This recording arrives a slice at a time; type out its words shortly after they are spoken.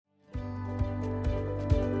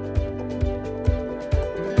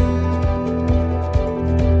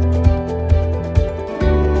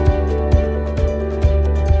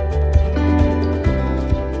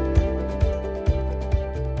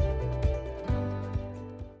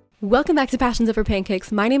Welcome back to Passions Over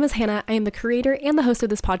Pancakes. My name is Hannah. I am the creator and the host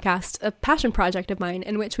of this podcast, a passion project of mine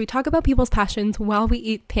in which we talk about people's passions while we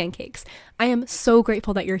eat pancakes. I am so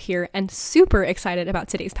grateful that you're here and super excited about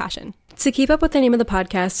today's passion. To keep up with the name of the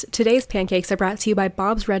podcast, today's pancakes are brought to you by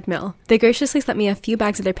Bob's Red Mill. They graciously sent me a few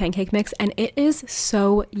bags of their pancake mix and it is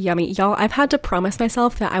so yummy. Y'all, I've had to promise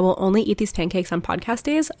myself that I will only eat these pancakes on podcast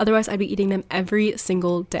days, otherwise I'd be eating them every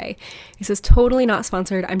single day. This is totally not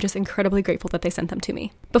sponsored. I'm just incredibly grateful that they sent them to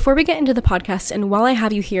me. Before we get into the podcast, and while I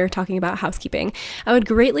have you here talking about housekeeping, I would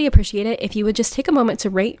greatly appreciate it if you would just take a moment to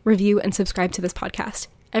rate, review, and subscribe to this podcast.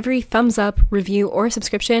 Every thumbs up, review, or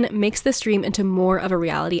subscription makes this dream into more of a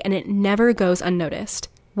reality, and it never goes unnoticed.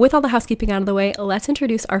 With all the housekeeping out of the way, let's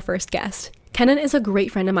introduce our first guest. Kennan is a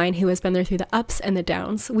great friend of mine who has been there through the ups and the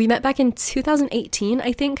downs. We met back in 2018,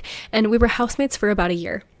 I think, and we were housemates for about a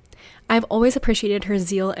year. I've always appreciated her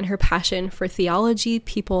zeal and her passion for theology,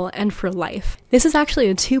 people, and for life. This is actually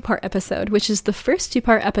a two-part episode, which is the first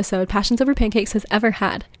two-part episode Passions Over Pancakes has ever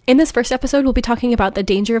had. In this first episode, we'll be talking about the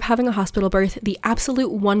danger of having a hospital birth, the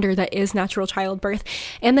absolute wonder that is natural childbirth,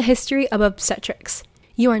 and the history of obstetrics.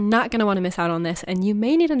 You are not going to want to miss out on this, and you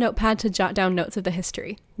may need a notepad to jot down notes of the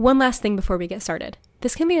history. One last thing before we get started.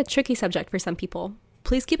 This can be a tricky subject for some people.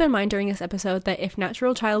 Please keep in mind during this episode that if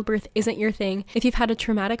natural childbirth isn't your thing, if you've had a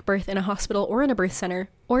traumatic birth in a hospital or in a birth center,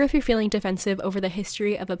 or if you're feeling defensive over the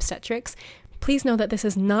history of obstetrics, please know that this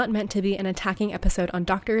is not meant to be an attacking episode on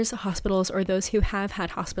doctors, hospitals, or those who have had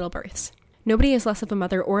hospital births. Nobody is less of a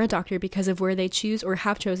mother or a doctor because of where they choose or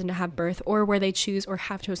have chosen to have birth, or where they choose or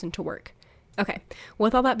have chosen to work. Okay,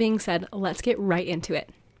 with all that being said, let's get right into it.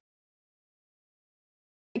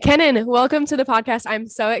 Kennan, welcome to the podcast. I'm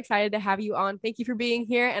so excited to have you on. Thank you for being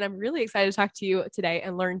here. And I'm really excited to talk to you today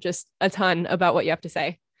and learn just a ton about what you have to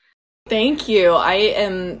say. Thank you. I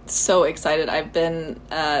am so excited. I've been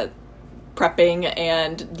prepping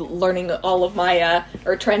and learning all of my,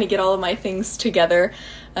 or trying to get all of my things together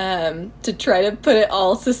to try to put it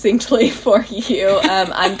all succinctly for you.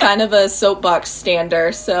 I'm kind of a soapbox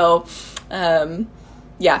stander. So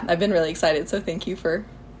yeah, I've been really excited. So thank you for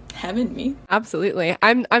having me. Absolutely.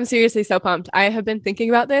 I'm seriously so pumped. I have been thinking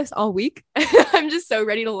about this all week. I'm just so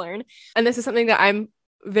ready to learn. And this is something that I'm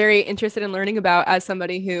very interested in learning about as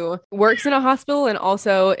somebody who works in a hospital and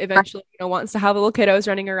also eventually, wants to have little kiddos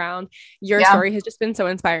running around. Your story has just been so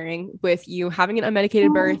inspiring with you having an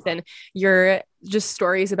unmedicated birth and your just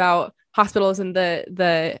stories about hospitals and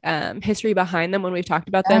the history behind them when we've talked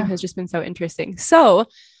about them has just been so interesting. So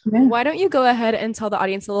why don't you go ahead and tell the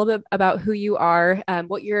audience a little bit about who you are,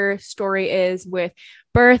 what your story is with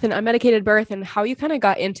birth and unmedicated birth, and how you kind of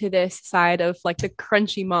got into this side of like the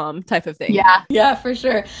crunchy mom type of thing. Yeah, for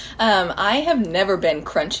sure. I have never been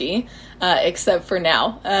crunchy, except for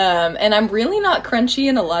now. And I'm really not crunchy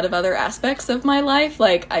in a lot of other aspects of my life.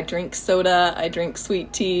 Like I drink soda, I drink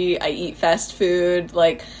sweet tea, I eat fast food.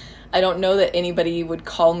 Like I don't know that anybody would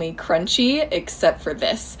call me crunchy except for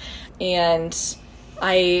this. And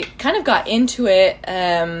I kind of got into it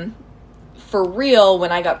for real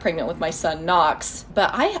when I got pregnant with my son Knox.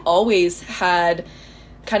 But I always had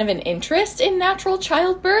kind of an interest in natural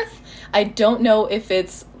childbirth. I don't know if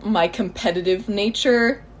it's my competitive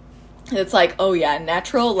nature. It's like, oh yeah,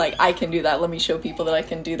 natural, like I can do that. Let me show people that I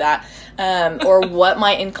can do that. Or what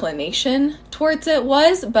my inclination towards it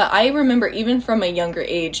was. But I remember even from a younger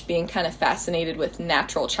age being kind of fascinated with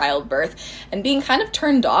natural childbirth and being kind of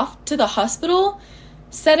turned off to the hospital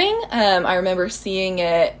setting. I remember seeing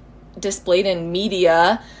it displayed in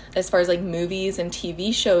media as far as like movies and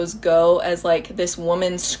TV shows go, as like this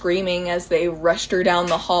woman screaming as they rushed her down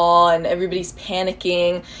the hall and everybody's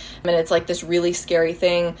panicking. And it's like this really scary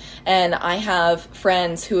thing. And I have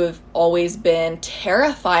friends who have always been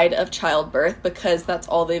terrified of childbirth because that's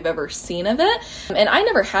all they've ever seen of it. And I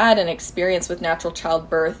never had an experience with natural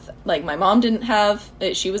childbirth. Like my mom didn't have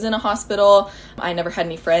it. She was in a hospital. I never had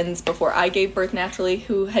any friends before I gave birth naturally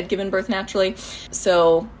who had given birth naturally.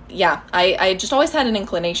 So yeah, I just always had an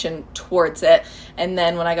inclination towards it. And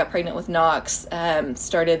then when I got pregnant with Knox,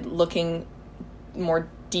 started looking more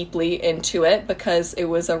deeply into it because it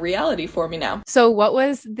was a reality for me now. So what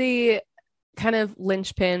was the kind of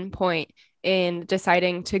linchpin point in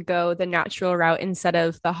deciding to go the natural route instead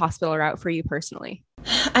of the hospital route for you personally?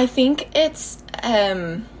 I think it's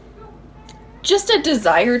just a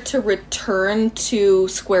desire to return to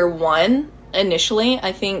square one initially.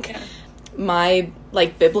 I think my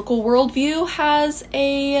biblical worldview has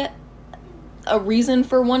a reason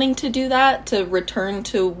for wanting to do that, to return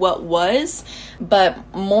to what was.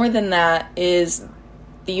 But more than that is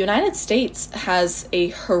the United States has a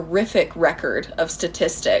horrific record of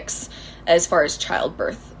statistics as far as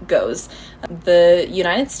childbirth goes. The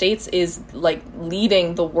United States is like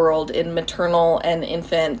leading the world in maternal and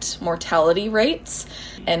infant mortality rates,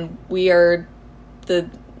 and we are the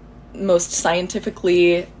most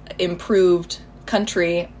scientifically improved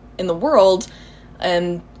country in the world,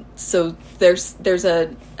 and so there's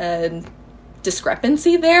a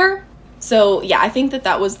discrepancy there. So yeah, I think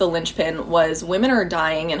that was the linchpin, was women are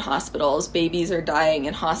dying in hospitals, babies are dying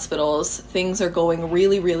in hospitals, things are going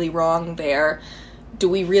really, really wrong there. Do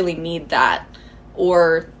we really need that?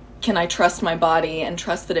 Or can I trust my body and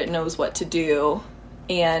trust that it knows what to do?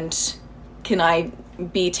 And can I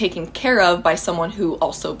be taken care of by someone who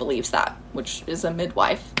also believes that, which is a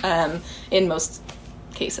midwife in most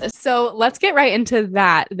cases. So let's get right into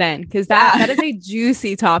that then, because that is a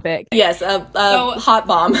juicy topic. Yes, a hot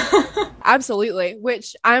bomb. Absolutely,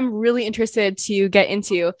 which I'm really interested to get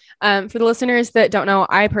into. For the listeners that don't know,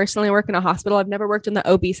 I personally work in a hospital. I've never worked in the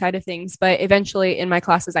OB side of things, but eventually in my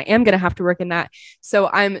classes, I am going to have to work in that. So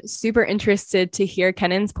I'm super interested to hear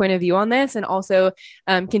Kennan's point of view on this, and also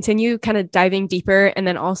continue kind of diving deeper, and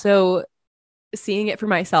then also seeing it for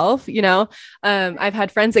myself. I've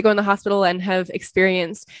had friends that go in the hospital and have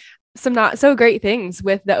experienced some not so great things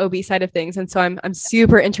with the OB side of things. And so I'm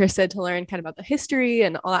super interested to learn kind of about the history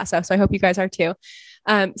and all that stuff. So I hope you guys are too.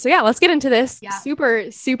 So yeah, let's get into this super,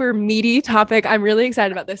 super meaty topic. I'm really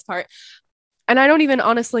excited about this part. And I don't even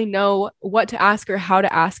honestly know what to ask or how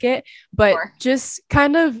to ask it, but just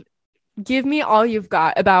kind of give me all you've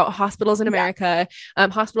got about hospitals in America,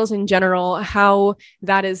 hospitals in general, how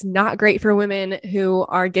that is not great for women who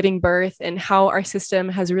are giving birth, and how our system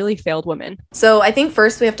has really failed women. So I think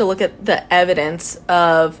first we have to look at the evidence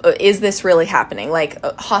of, is this really happening? Like,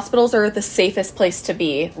 hospitals are the safest place to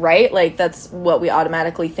be, right? Like, that's what we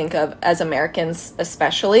automatically think of as Americans,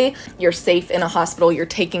 especially. You're safe in a hospital, you're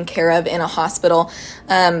taken care of in a hospital.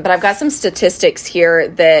 But I've got some statistics here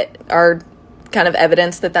that are kind of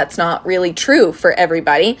evidence that that's not really true for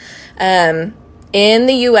everybody. In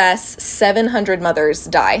the US, 700 mothers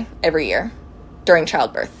die every year during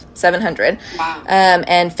childbirth. 700. Wow.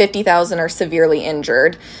 And 50,000 are severely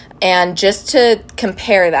injured. And just to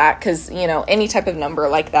compare that, because, any type of number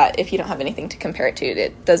like that, if you don't have anything to compare it to,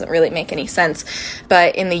 it doesn't really make any sense.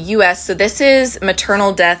 But in the US, so this is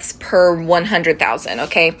maternal deaths per 100,000,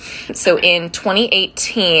 okay? So in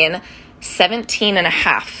 2018, 17 and a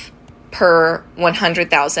half per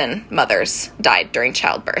 100,000 mothers died during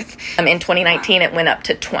childbirth. In 2019, it went up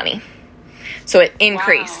to 20. So it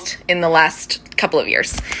increased in the last couple of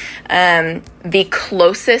years. The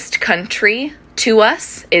closest country to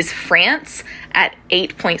us is France at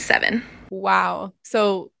 8.7. Wow.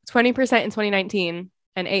 So 20% in 2019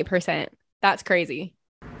 and 8%. That's crazy.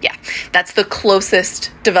 Yeah, that's the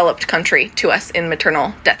closest developed country to us in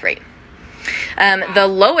maternal death rate. The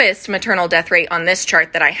lowest maternal death rate on this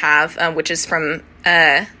chart that I have, which is from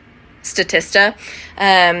Statista,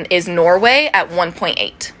 is Norway at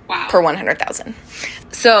 1.8 per 100,000.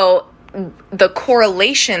 So the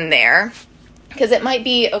correlation there, because it might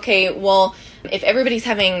be, okay, well, if everybody's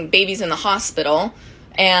having babies in the hospital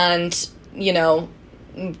and,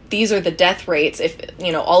 these are the death rates, if,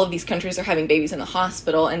 all of these countries are having babies in the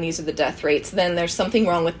hospital and these are the death rates, then there's something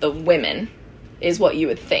wrong with the women, is what you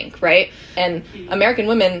would think, right? And American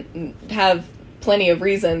women have plenty of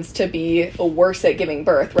reasons to be worse at giving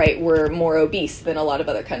birth, right? We're more obese than a lot of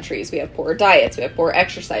other countries. We have poorer diets, we have poor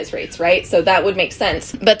exercise rates, right? So that would make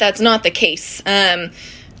sense, but that's not the case.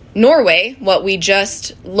 Norway, what we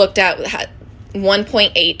just looked at, had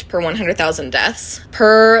 1.8 per 100,000 deaths.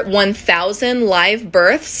 Per 1,000 live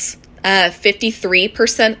births,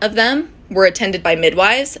 53% of them were attended by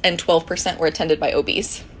midwives and 12% were attended by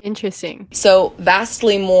OBs. Interesting. So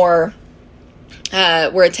vastly more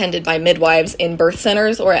were attended by midwives in birth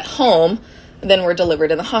centers or at home than were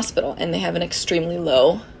delivered in the hospital, and they have an extremely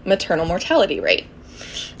low maternal mortality rate.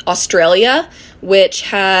 Australia, which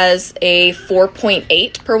has a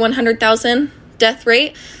 4.8 per 100,000 death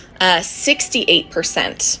rate,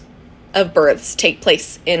 68% of births take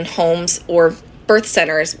place in homes or birth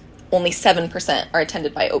centers. Only 7% are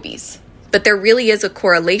attended by OBs. But there really is a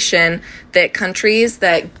correlation that countries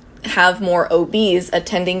that have more OBs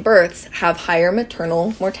attending births have higher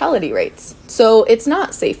maternal mortality rates. So it's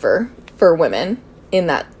not safer for women in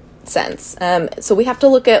that sense. So we have to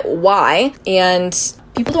look at why, and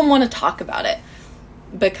people don't want to talk about it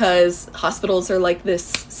because hospitals are like this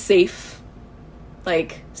safe,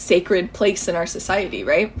 like sacred place in our society,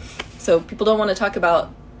 right? So people don't want to talk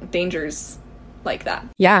about dangers like that.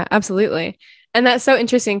 Yeah, absolutely. And that's so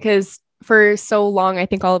interesting because for so long, I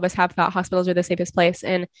think all of us have thought hospitals are the safest place.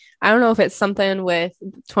 And I don't know if it's something with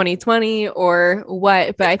 2020 or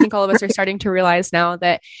what, but I think all of us are starting to realize now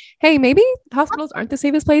that, hey, maybe hospitals aren't the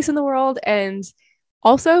safest place in the world. And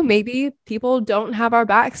also maybe people don't have our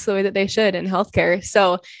backs the way that they should in healthcare.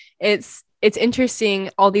 So it's interesting,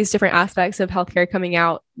 all these different aspects of healthcare coming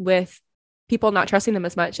out with people not trusting them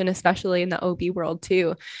as much, and especially in the OB world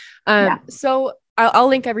too. So I'll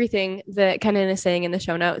link everything that Kennan is saying in the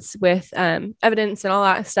show notes with evidence and all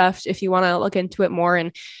that stuff if you want to look into it more,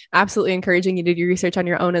 and absolutely encouraging you to do research on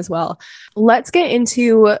your own as well. Let's get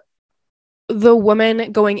into the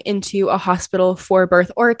woman going into a hospital for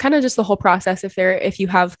birth, or kind of just the whole process. If you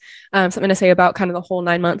have something to say about kind of the whole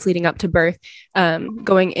 9 months leading up to birth,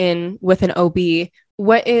 going in with an OB,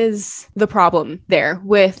 what is the problem there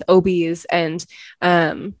with OBs and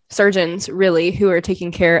surgeons really who are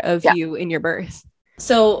taking care of you in your birth?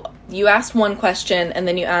 So you asked one question and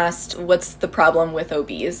then you asked what's the problem with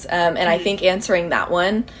OBs, and I think answering that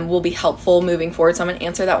one will be helpful moving forward. So I'm going to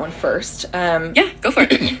answer that one first. Go for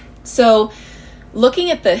it. So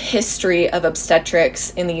looking at the history of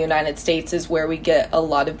obstetrics in the United States is where we get a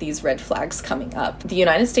lot of these red flags coming up. The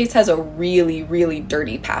United States has a really, really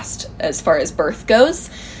dirty past as far as birth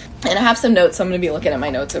goes. And I have some notes, so I'm going to be looking at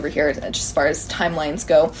my notes over here just as far as timelines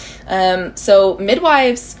go. So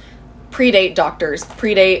midwives predate doctors,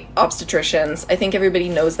 predate obstetricians. I think everybody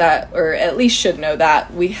knows that, or at least should know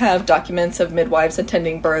that. We have documents of midwives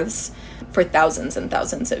attending births for thousands and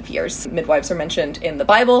thousands of years. Midwives are mentioned in the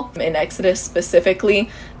Bible, in Exodus specifically,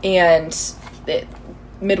 and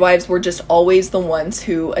midwives were just always the ones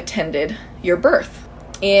who attended your birth.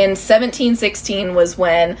 In 1716 was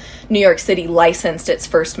when New York City licensed its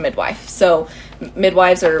first midwife. So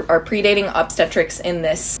midwives are predating obstetrics in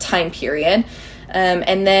this time period.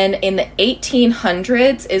 And then in the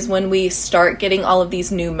 1800s is when we start getting all of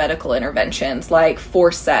these new medical interventions like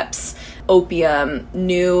forceps, opium,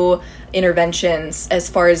 new interventions as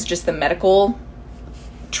far as just the medical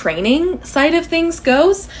training side of things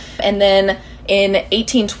goes. And then in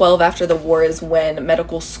 1812, after the war, is when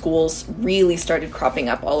medical schools really started cropping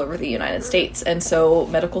up all over the United States. And so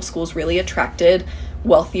medical schools really attracted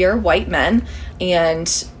wealthier white men, and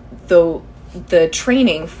the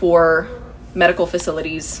training for medical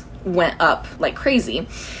facilities went up like crazy.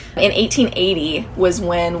 In 1880 was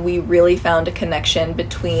when we really found a connection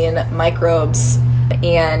between microbes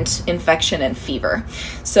and infection and fever.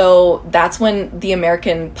 So that's when the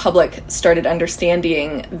American public started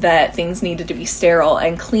understanding that things needed to be sterile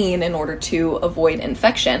and clean in order to avoid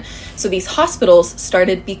infection. So these hospitals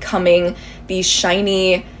started becoming these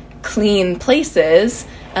shiny, clean places,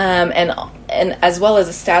 and as well as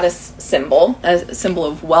a status symbol, a symbol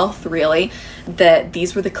of wealth, really, that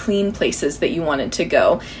these were the clean places that you wanted to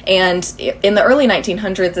go. And in the early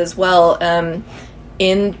 1900s as well,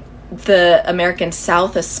 in the American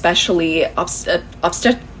South, especially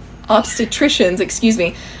obstetricians,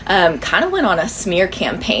 kind of went on a smear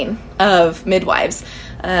campaign of midwives.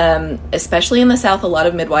 Especially in the South, a lot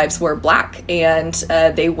of midwives were Black, and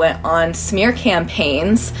they went on smear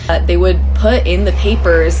campaigns. They would put in the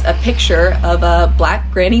papers a picture of a Black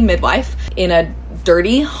granny midwife in a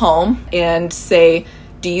dirty home and say,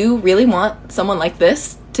 do you really want someone like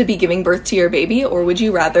this to be giving birth to your baby, or would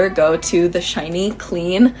you rather go to the shiny,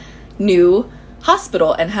 clean, new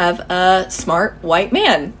hospital and have a smart white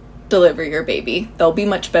man deliver your baby? They'll be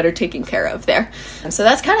much better taken care of there. And so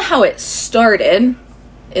that's kind of how it started.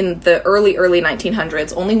 In the early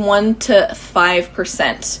 1900s, only 1 to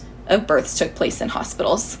 5% of births took place in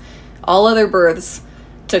hospitals. All other births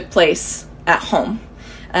took place at home.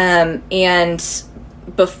 And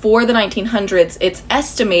before the 1900s, it's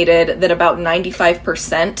estimated that about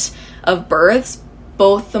 95% of births,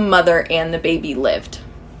 both the mother and the baby lived.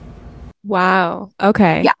 Wow.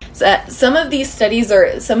 Okay. Yeah. So, some of these studies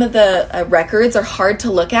some of the records are hard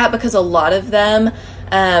to look at because a lot of them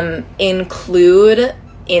include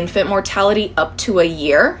infant mortality up to a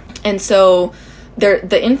year. And so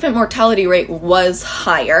the infant mortality rate was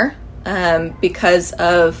higher because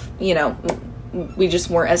of, we just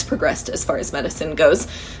weren't as progressed as far as medicine goes.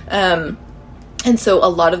 And so a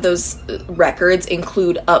lot of those records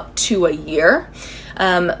include up to a year.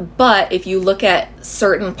 But if you look at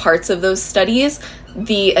certain parts of those studies,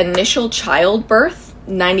 the initial childbirth,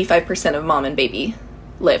 95% of mom and baby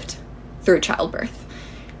lived through childbirth.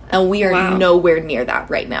 And we are nowhere near that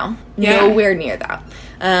right now. Yeah. Nowhere near that.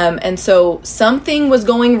 And so something was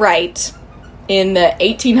going right in the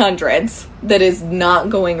 1800s that is not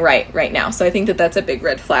going right now. So I think that that's a big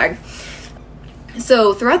red flag.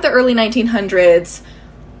 So throughout the early 1900s,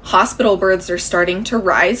 hospital births are starting to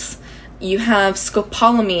rise. You have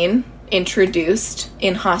scopolamine introduced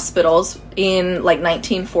in hospitals in like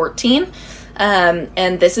 1914.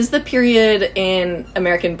 And this is the period in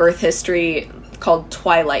American birth history called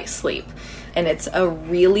twilight sleep. And it's a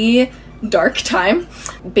really dark time.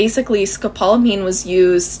 Basically, scopolamine was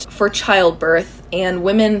used for childbirth, and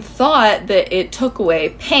women thought that it took away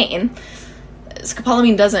pain.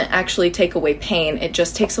 Scopolamine doesn't actually take away pain, it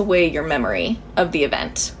just takes away your memory of the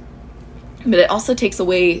event. But it also takes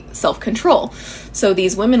away self-control. So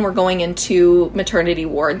these women were going into maternity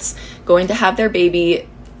wards, going to have their baby,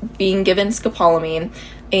 being given scopolamine,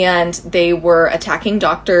 and they were attacking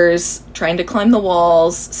doctors, trying to climb the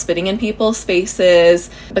walls, spitting in people's faces,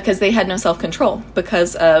 because they had no self-control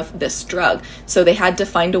because of this drug. So they had to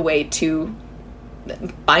find a way to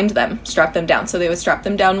bind them, strap them down. So they would strap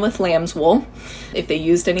them down with lamb's wool. If they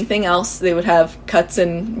used anything else, they would have cuts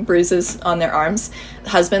and bruises on their arms.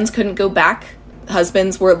 Husbands couldn't go back.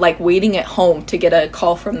 Husbands were like waiting at home to get a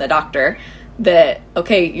call from the doctor that,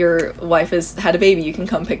 okay, your wife has had a baby, you can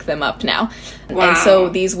come pick them up now. Wow. And so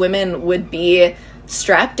these women would be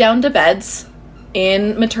strapped down to beds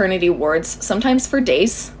in maternity wards, sometimes for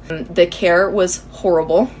days. The care was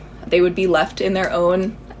horrible. They would be left in their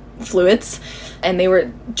own fluids, and they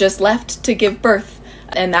were just left to give birth.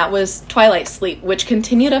 And that was twilight sleep, which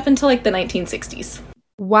continued up until like the 1960s.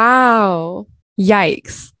 Wow.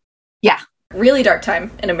 Yikes. Yeah. Really dark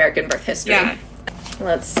time in American birth history. Yeah.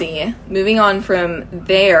 Let's see. Moving on from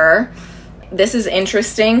there, this is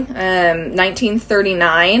interesting.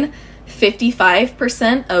 1939,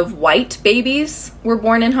 55% of white babies were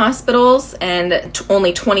born in hospitals, and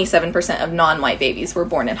only 27% of non-white babies were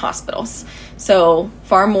born in hospitals. So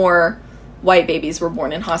far more white babies were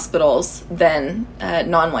born in hospitals than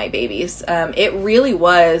non-white babies. It really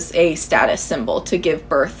was a status symbol to give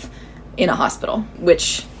birth in a hospital,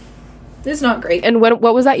 which is not great. And what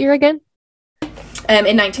was that year again? In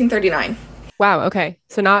 1939. Wow, okay.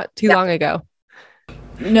 So not too long ago.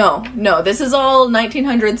 No. This is all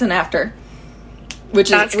 1900s and after, which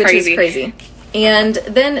is crazy. And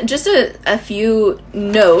then just a few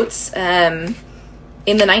notes. In the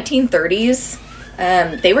 1930s,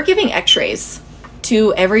 they were giving x-rays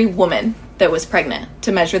to every woman that was pregnant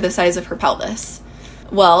to measure the size of her pelvis.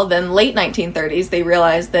 Well, then late 1930s, they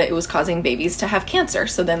realized that it was causing babies to have cancer,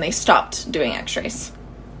 so then they stopped doing x-rays.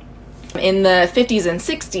 In the 50s and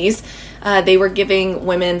 60s, they were giving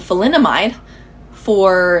women thalidomide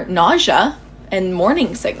for nausea and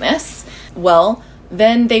morning sickness. Well,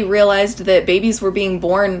 then they realized that babies were being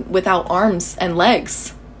born without arms and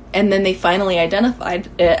legs. And then they finally identified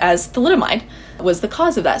it as thalidomide was the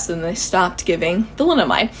cause of that. So then they stopped giving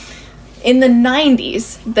thalidomide. In the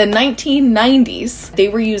 1990s, they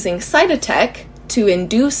were using Cytotec to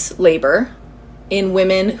induce labor in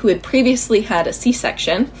women who had previously had a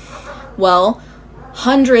C-section. Well,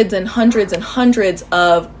 hundreds and hundreds and hundreds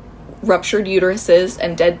of ruptured uteruses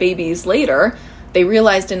and dead babies later, they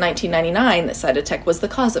realized in 1999 that Cytotec was the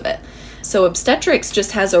cause of it. So obstetrics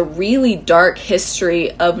just has a really dark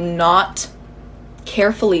history of not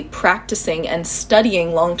carefully practicing and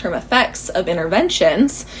studying long-term effects of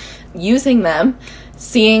interventions, using them,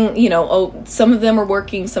 seeing, some of them are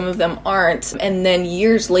working, some of them aren't, and then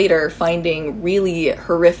years later finding really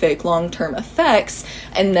horrific long-term effects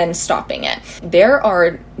and then stopping it. There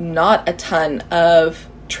are not a ton of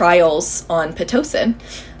trials on Pitocin,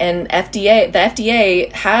 and the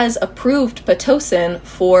FDA has approved Pitocin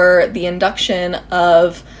for the induction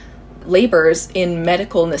of labors in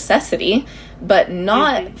medical necessity, but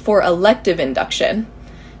not for elective induction.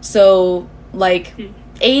 So,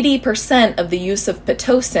 80% of the use of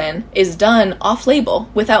Pitocin is done off-label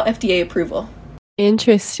without FDA approval.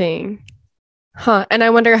 Interesting. Huh. And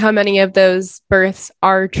I wonder how many of those births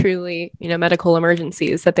are truly, medical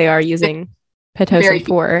emergencies that they are using Pitocin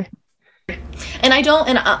for. And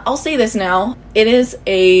I'll say this now, it is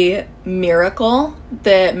a miracle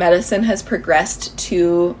that medicine has progressed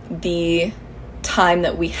to the time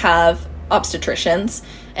that we have obstetricians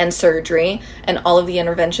and surgery and all of the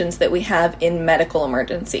interventions that we have in medical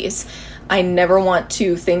emergencies. I never want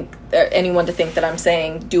to think anyone to think that I'm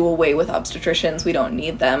saying do away with obstetricians, we don't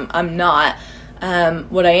need them. I'm not.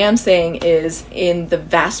 What I am saying is in the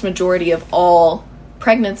vast majority of all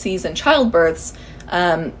pregnancies and childbirths,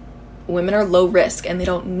 women are low risk and they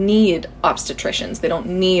don't need obstetricians. They don't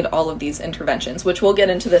need all of these interventions, which we'll get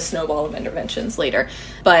into the snowball of interventions later.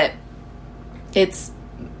 But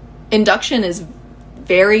induction is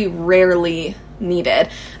very rarely needed.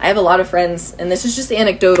 I have a lot of friends, and this is just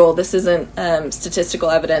anecdotal, this isn't statistical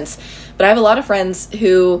evidence, but I have a lot of friends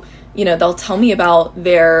who, they'll tell me about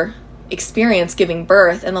their experience giving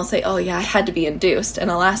birth, and they'll say, oh yeah, I had to be induced, and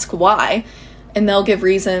I'll ask why, and they'll give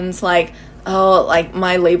reasons like, oh, like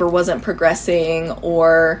my labor wasn't progressing,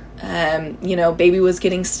 or, baby was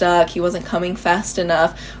getting stuck, he wasn't coming fast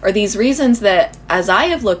enough, or these reasons that, as I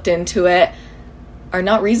have looked into it, are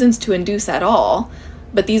not reasons to induce at all.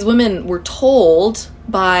 But these women were told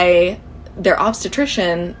by their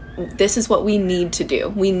obstetrician, this is what we need to do.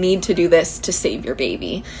 We need to do this to save your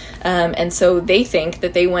baby. And so they think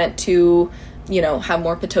that they went to, have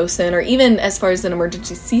more Pitocin, or even as far as an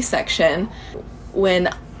emergency C-section, when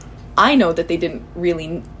I know that they didn't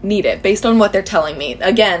really need it based on what they're telling me.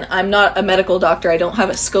 Again, I'm not a medical doctor. I don't have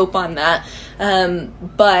a scope on that.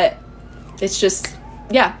 But it's just,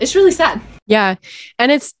 it's really sad. Yeah.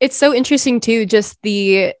 And it's so interesting too, just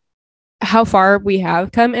how far we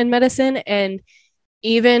have come in medicine, and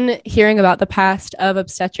even hearing about the past of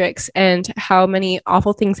obstetrics and how many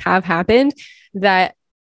awful things have happened that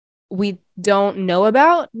we don't know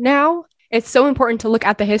about now. It's so important to look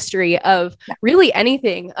at the history of really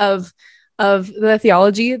anything, of the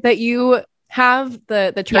theology that you have,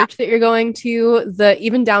 the church that you're going to,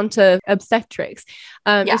 even down to obstetrics.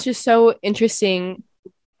 It's just so interesting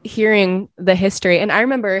hearing the history. And I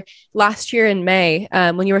remember last year in May,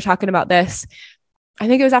 when you were talking about this, I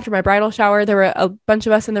think it was after my bridal shower, there were a bunch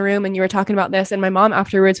of us in the room and you were talking about this. And my mom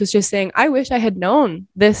afterwards was just saying, I wish I had known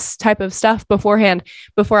this type of stuff beforehand,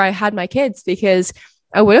 before I had my kids, because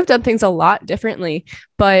I would have done things a lot differently,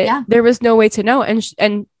 but there was no way to know.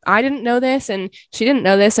 And I didn't know this, and she didn't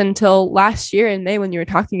know this until last year in May when you were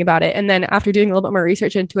talking about it. And then after doing a little bit more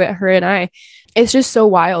research into it, her and I, it's just so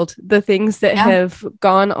wild, the things that have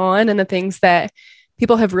gone on and the things that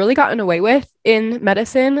people have really gotten away with in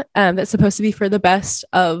medicine, that's supposed to be for the best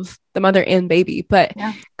of the mother and baby, but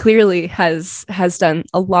clearly has done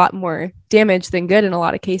a lot more damage than good in a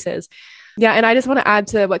lot of cases. Yeah. And I just want to add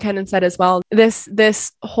to what Kennan said as well.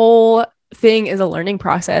 This whole thing is a learning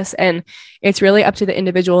process, and it's really up to the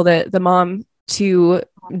individual, the mom, to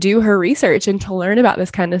do her research and to learn about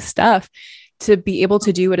this kind of stuff, to be able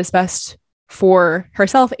to do what is best for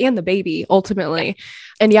herself and the baby ultimately.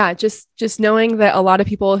 And just knowing that a lot of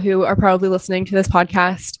people who are probably listening to this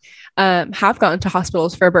podcast have gone to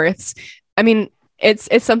hospitals for births. I mean,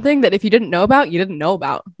 it's something that if you didn't know about, you didn't know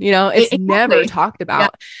about, it's never talked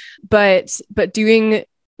about, but doing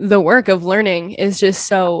the work of learning is just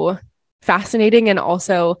so fascinating and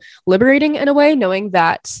also liberating in a way, knowing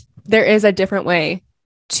that there is a different way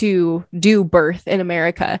to do birth in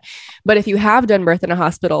America. But if you have done birth in a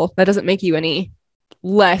hospital, that doesn't make you any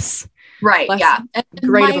less great of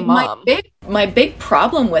a mom. My big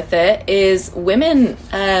problem with it is women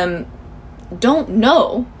don't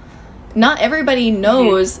know. Not everybody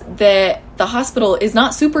knows that the hospital is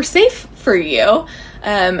not super safe for you.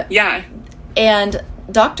 And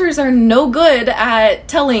doctors are no good at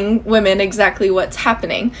telling women exactly what's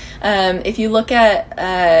happening. If you look at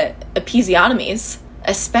episiotomies,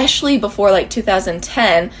 especially before like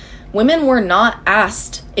 2010, women were not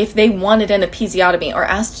asked if they wanted an episiotomy, or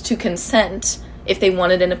asked to consent if they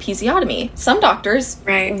wanted an episiotomy. Some doctors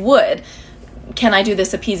would. Can I do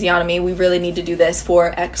this episiotomy? We really need to do this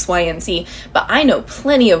for X, Y, and Z. But I know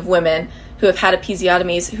plenty of women who have had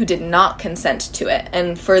episiotomies who did not consent to it.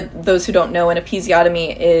 And for those who don't know, an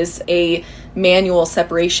episiotomy is a manual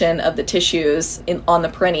separation of the tissues on the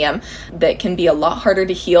perineum that can be a lot harder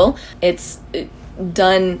to heal. It's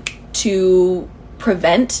done to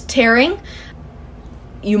prevent tearing.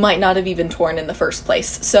 You might not have even torn in the first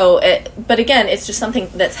place. But again, it's just something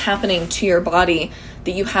that's happening to your body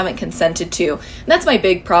that you haven't consented to. And that's my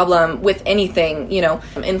big problem with anything.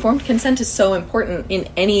 Informed consent is so important in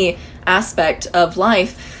any aspect of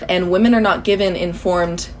life, and women are not given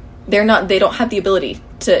informed. They don't have the ability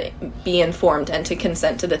to be informed and to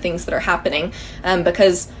consent to the things that are happening,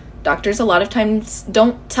 because doctors a lot of times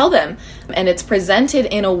don't tell them, and it's presented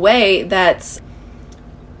in a way that's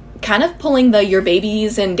kind of pulling the "your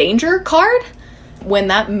baby's in danger" card, when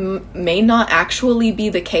that may not actually be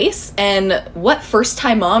the case. And what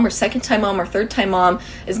first-time mom or second-time mom or third-time mom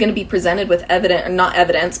is going to be presented with not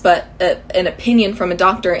evidence, but an opinion from a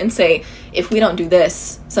doctor and say, if we don't do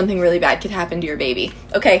this, something really bad could happen to your baby.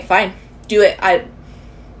 Okay, fine, do it. I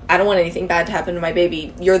don't want anything bad to happen to my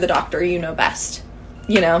baby. You're the doctor, you know best.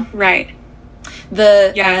 Right.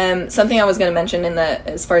 Something I was going to mention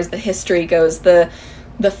as far as the history goes, the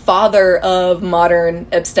father of modern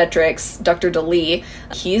obstetrics, Dr. DeLee,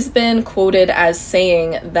 he's been quoted as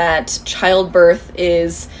saying that childbirth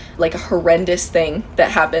is like a horrendous thing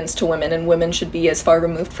that happens to women, and women should be as far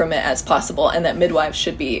removed from it as possible, and that midwives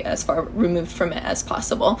should be as far removed from it as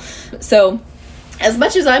possible. So, as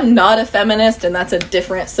much as I'm not a feminist, and that's a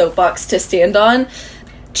different soapbox to stand on,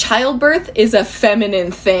 childbirth is a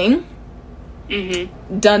feminine thing.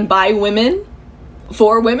 done by women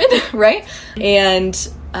for women, right? And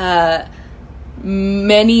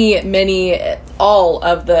all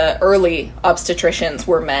of the early obstetricians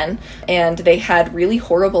were men, and they had really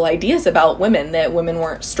horrible ideas about women, that women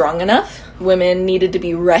weren't strong enough, women needed to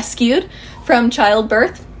be rescued from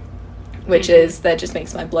childbirth, which that just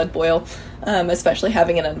makes my blood boil, especially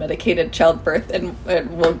having an unmedicated childbirth, and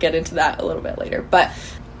we'll get into that a little bit later. But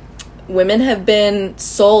women have been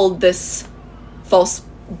sold this false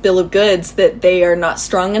bill of goods that they are not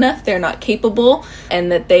strong enough, they're not capable,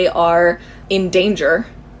 and that they are in danger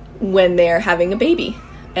when they're having a baby,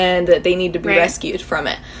 and that they need to be rescued from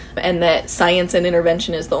it, and that science and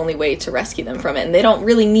intervention is the only way to rescue them from it. And they don't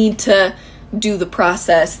really need to do the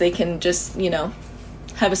process. They can just,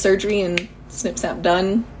 have a surgery and snip, snap,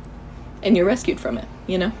 done, and you're rescued from it,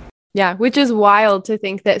 Yeah, which is wild to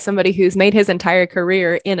think that somebody who's made his entire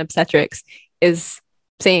career in obstetrics is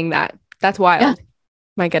saying that. That's wild. Yeah.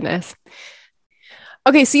 My goodness.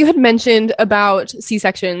 Okay, so you had mentioned about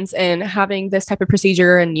C-sections and having this type of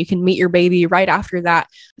procedure, and you can meet your baby right after that.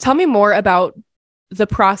 Tell me more about the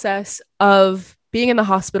process of being in the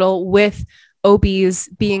hospital with OBs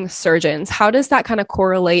being surgeons. How does that kind of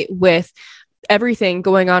correlate with everything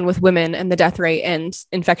going on with women and the death rate and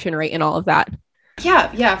infection rate and all of that?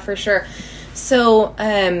 Yeah, for sure. So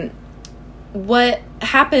what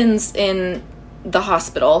happens in the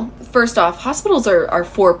hospital, first off, hospitals are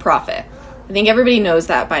for profit. I think everybody knows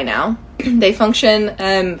that by now. They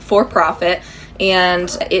function for profit,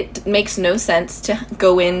 and it makes no sense to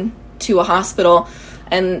go into a hospital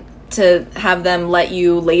and to have them let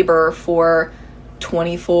you labor for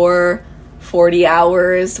 24, 40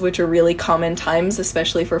 hours, which are really common times,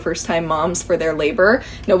 especially for first-time moms for their labor.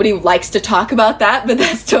 Nobody likes to talk about that, but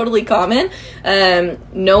that's totally common.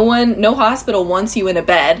 No hospital wants you in a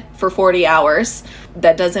bed for 40 hours.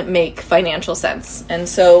 That doesn't make financial sense. And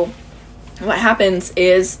so what happens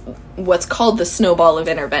is what's called the snowball of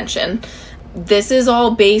intervention. This is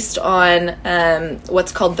all based on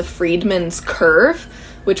what's called the Friedman's curve,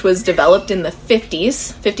 which was developed in the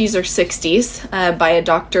 50s or 60s by a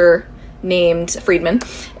doctor named Friedman.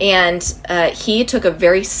 And he took a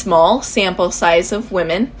very small sample size of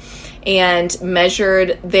women and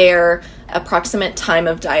measured their approximate time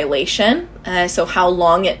of dilation. So how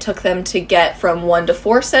long it took them to get from 1 to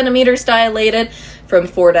 4 centimeters dilated, from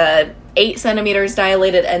 4 to 8 centimeters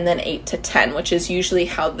dilated, and then 8 to 10, which is usually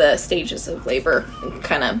how the stages of labor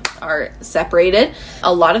kind of are separated.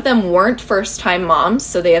 A lot of them weren't first-time moms,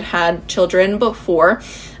 so they had children before,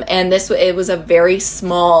 and it was a very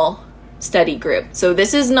small study group. So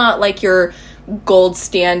this is not like your gold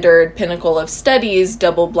standard pinnacle of studies,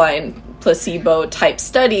 double-blind placebo type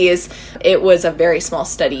studies. It was a very small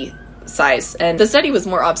study size, and the study was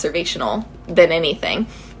more observational than anything.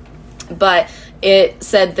 But it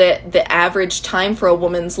said that the average time for a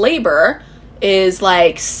woman's labor is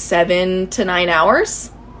like 7 to 9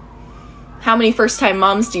 hours. How many first-time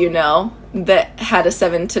moms do you know that had a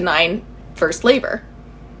 7 to 9 first labor?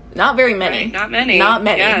 Not very many. Right, not many.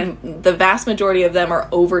 Yeah. The vast majority of them are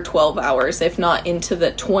over 12 hours, if not into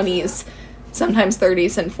the 20s, sometimes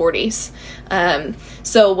 30s and 40s.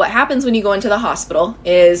 So what happens when you go into the hospital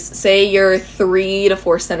is, say you're 3 to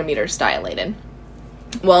 4 centimeters dilated.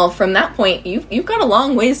 Well, from that point, you've got a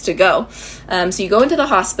long ways to go. So you go into the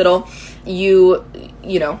hospital, you're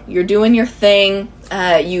doing your thing,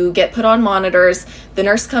 you get put on monitors, the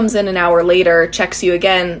nurse comes in an hour later, checks you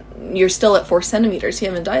again, you're still at 4 centimeters, you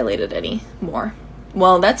haven't dilated any more.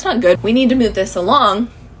 Well, that's not good. We need to move this along.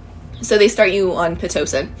 So they start you on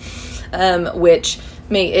Pitocin, which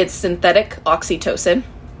it's synthetic oxytocin.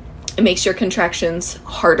 It makes your contractions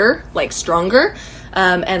harder, like stronger,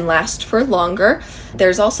 and last for longer.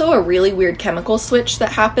 There's also a really weird chemical switch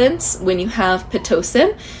that happens when you have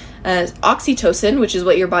Pitocin. Oxytocin, which is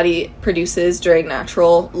what your body produces during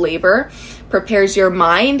natural labor, prepares your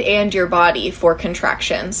mind and your body for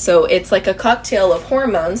contractions. So it's like a cocktail of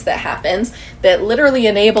hormones that happens that literally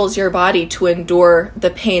enables your body to endure the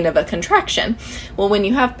pain of a contraction. Well, when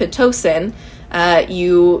you have Pitocin,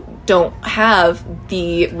 you don't have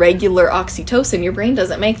the regular oxytocin. Your brain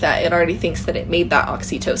doesn't make that. It already thinks that it made that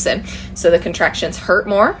oxytocin. So the contractions hurt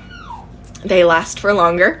more. They last for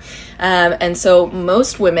longer. And so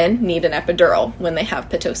most women need an epidural when they have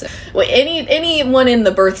Pitocin. Well, anyone in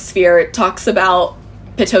the birth sphere talks about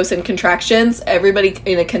Pitocin contractions. Everybody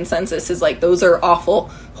in a consensus is like, those are awful,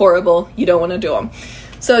 horrible. You don't want to do them.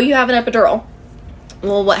 So you have an epidural.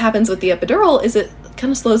 Well, what happens with the epidural is it kind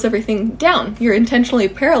of slows everything down. You're intentionally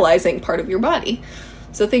paralyzing part of your body.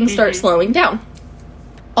 So things start slowing down.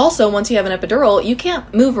 Also, once you have an epidural, you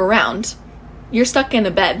can't move around. You're stuck in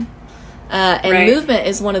a bed. And Right. movement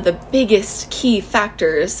is one of the biggest key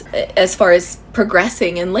factors as far as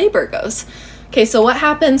progressing in labor goes. Okay, so what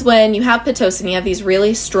happens when you have Pitocin? You have these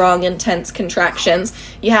really strong, intense contractions.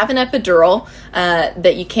 You have an epidural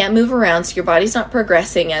that you can't move around, so your body's not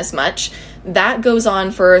progressing as much. That goes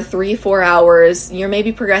on for 3-4 hours. You're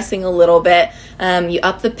maybe progressing a little bit. You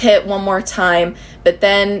up the pit one more time, but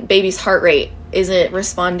then baby's heart rate isn't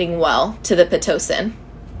responding well to the Pitocin.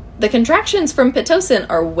 The contractions from Pitocin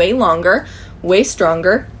are way longer, way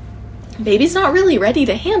stronger. Baby's not really ready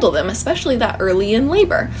to handle them, especially that early in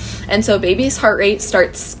labor. And so baby's heart rate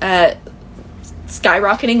starts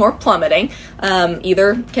skyrocketing or plummeting.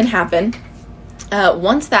 Either can happen.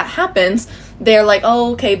 Once that happens, they're like,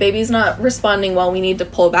 oh, okay, baby's not responding well. We need to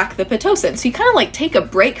pull back the Pitocin. So you kind of like take a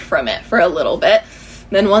break from it for a little bit.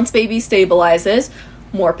 Then once baby stabilizes,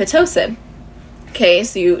 more Pitocin. Okay,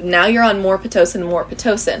 so now you're on more Pitocin, more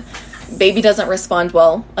Pitocin. Baby doesn't respond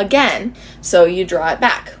well again, so you draw it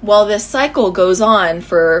back. Well, this cycle goes on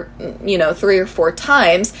for, 3 or 4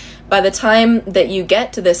 times. By the time that you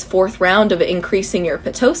get to this 4th round of increasing your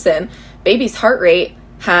Pitocin, baby's heart rate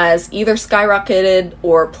has either skyrocketed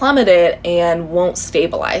or plummeted and won't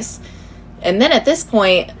stabilize. And then at this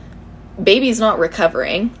point, baby's not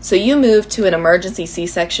recovering. So you move to an emergency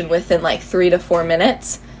C-section within like 3 to 4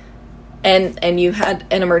 minutes. And you had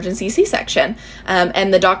an emergency C-section.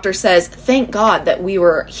 And the doctor says, thank God that we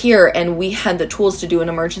were here and we had the tools to do an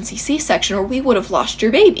emergency C-section or we would have lost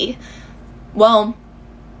your baby. Well,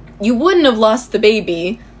 you wouldn't have lost the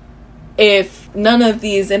baby if none of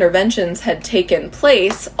these interventions had taken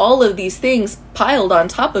place. All of these things piled on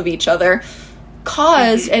top of each other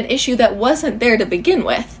caused an issue that wasn't there to begin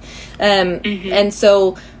with. And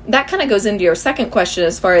so that kind of goes into your second question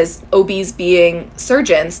as far as OBs being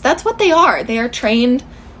surgeons. That's what they are. They are trained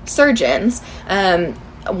surgeons.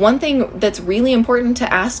 One thing that's really important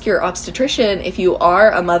to ask your obstetrician if you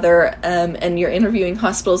are a mother and you're interviewing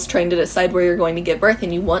hospitals trying to decide where you're going to give birth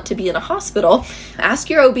and you want to be in a hospital, ask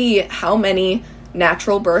your OB how many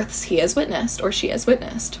natural births he has witnessed or she has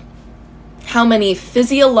witnessed. How many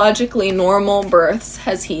physiologically normal births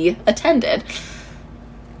has he attended?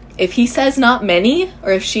 If he says not many,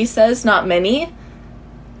 or if she says not many,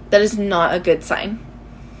 that is not a good sign.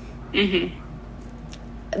 Mm-hmm.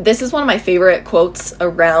 This is one of my favorite quotes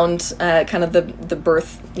around kind of the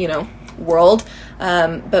birth, world.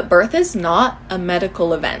 But birth is not a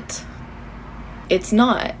medical event. It's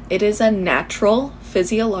not. It is a natural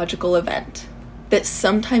physiological event that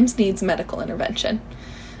sometimes needs medical intervention.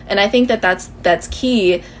 And I think that's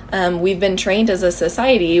key. We've been trained as a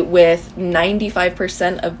society with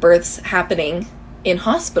 95% of births happening in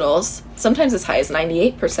hospitals, sometimes as high as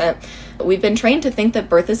 98%. We've been trained to think that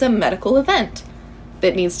birth is a medical event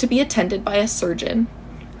that needs to be attended by a surgeon,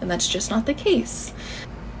 and that's just not the case.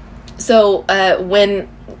 So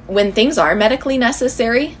when things are medically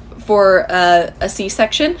necessary for a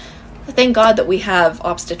C-section, thank God that we have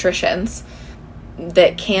obstetricians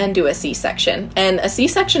that can do a C-section. And a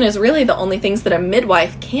C-section is really the only things that a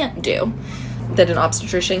midwife can't do that an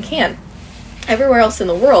obstetrician can. Everywhere else in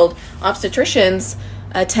the world, obstetricians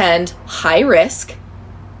attend high risk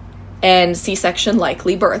and C-section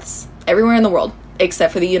likely births. Everywhere in the world,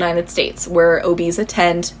 except for the United States, where OBs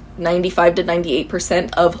attend 95 to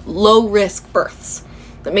 98% of low risk births.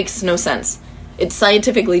 That makes no sense. It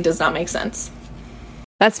scientifically does not make sense.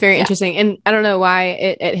 That's very interesting. And I don't know why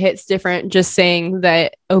it hits different just saying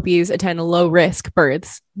that OBs attend low risk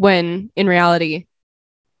births when in reality,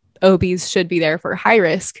 OBs should be there for high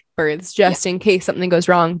risk births just in case something goes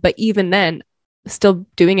wrong. But even then, still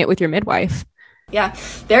doing it with your midwife. Yeah,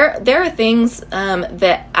 there are things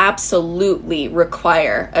that absolutely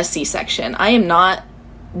require a C-section. I am not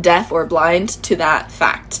deaf or blind to that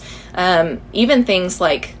fact. Even things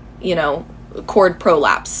like, cord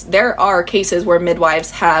prolapse. There are cases where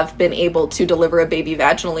midwives have been able to deliver a baby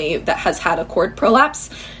vaginally that has had a cord prolapse.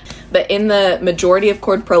 But in the majority of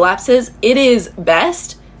cord prolapses, it is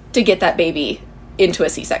best to get that baby into a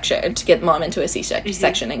C-section, to get mom into a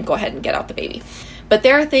C-section and go ahead and get out the baby. But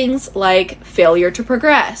there are things like failure to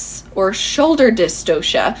progress or shoulder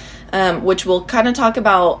dystocia, which we'll kind of talk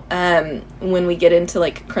about when we get into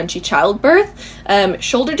like crunchy childbirth.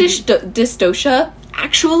 Shoulder dystocia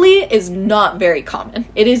actually is not very common.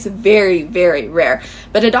 It is very, very rare.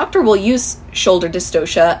 But a doctor will use shoulder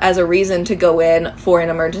dystocia as a reason to go in for an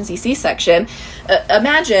emergency C-section.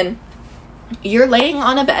 Imagine you're laying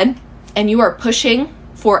on a bed and you are pushing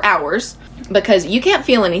for hours because you can't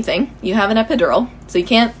feel anything. You have an epidural, so you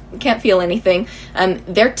can't feel anything.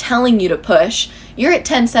 They're telling you to push. You're at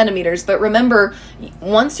 10 centimeters, but remember,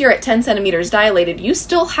 once you're at 10 centimeters dilated, you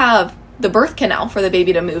still have the birth canal for the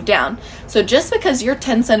baby to move down. So just because you're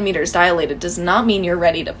 10 centimeters dilated does not mean you're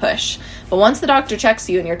ready to push. But once the doctor checks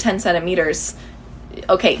you and you're 10 centimeters,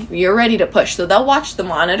 okay, you're ready to push. So they'll watch the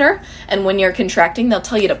monitor, and when you're contracting, they'll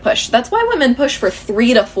tell you to push. That's why women push for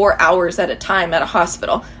 3 to 4 hours at a time at a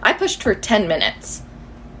hospital. I pushed for 10 minutes.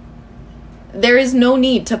 There is no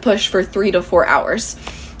need to push for 3 to 4 hours.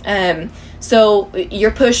 So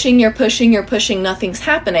you're pushing, nothing's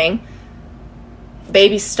happening.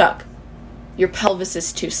 Baby's stuck. Your pelvis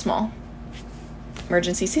is too small.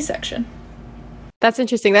 Emergency C-section. That's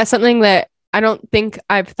interesting. That's something that I don't think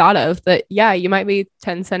I've thought of, that, yeah, you might be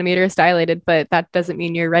 10 centimeters dilated, but that doesn't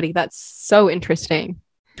mean you're ready. That's so interesting.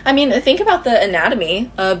 I mean, think about the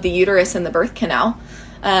anatomy of the uterus and the birth canal.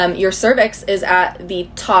 Your cervix is at the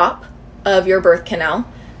top of your birth canal,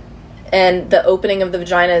 and the opening of the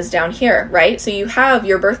vagina is down here, right? So you have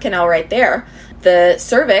your birth canal right there. The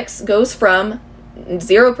cervix goes from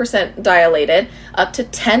 0% dilated up to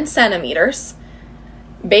 10 centimeters.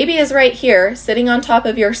 Baby is right here, sitting on top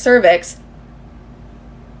of your cervix,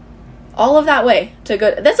 all of that way to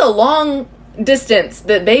go. That's a long distance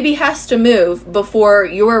that baby has to move before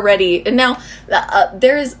you're ready. And now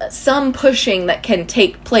there is some pushing that can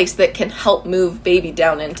take place that can help move baby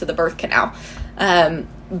down into the birth canal.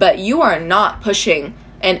 But you are not pushing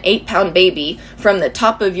an 8-pound baby from the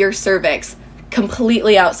top of your cervix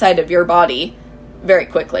completely outside of your body very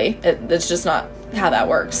quickly. That's just not how that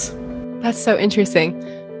works. That's so interesting.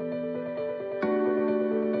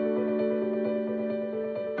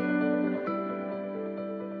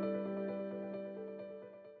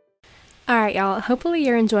 All right, y'all. Hopefully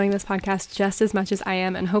you're enjoying this podcast just as much as I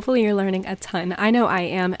am, and hopefully you're learning a ton. I know I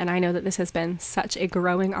am, and I know that this has been such a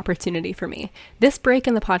growing opportunity for me. This break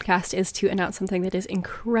in the podcast is to announce something that is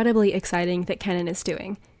incredibly exciting that Kennan is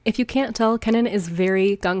doing. If you can't tell, Kennan is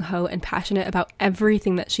very gung-ho and passionate about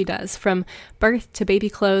everything that she does, from birth to baby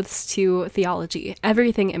clothes to theology,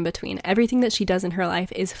 everything in between. Everything that she does in her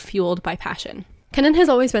life is fueled by passion. Kennan has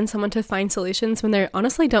always been someone to find solutions when there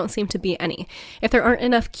honestly don't seem to be any. If there aren't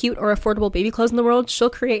enough cute or affordable baby clothes in the world, she'll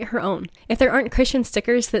create her own. If there aren't Christian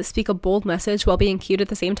stickers that speak a bold message while being cute at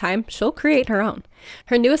the same time, she'll create her own.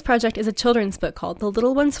 Her newest project is a children's book called The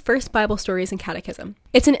Little One's First Bible Stories and Catechism.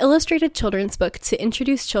 It's an illustrated children's book to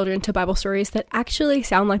introduce children to Bible stories that actually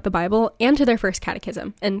sound like the Bible and to their first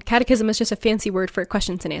catechism. And catechism is just a fancy word for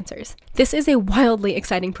questions and answers. This is a wildly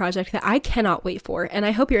exciting project that I cannot wait for, and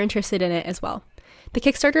I hope you're interested in it as well. The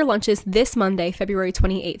Kickstarter launches this Monday, February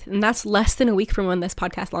 28th, and that's less than a week from when this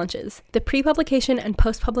podcast launches. The pre-publication and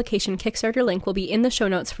post-publication Kickstarter link will be in the show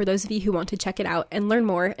notes for those of you who want to check it out and learn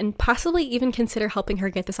more, and possibly even consider helping her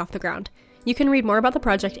get this off the ground. You can read more about the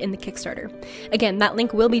project in the Kickstarter. Again, that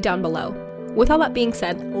link will be down below. With all that being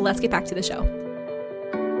said, let's get back to the show.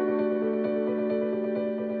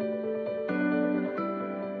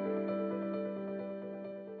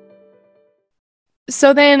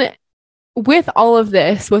 So then, with all of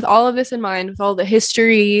this in mind, with all the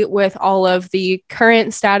history, with all of the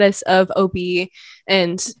current status of OB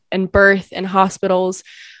and birth and hospitals,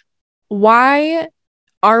 why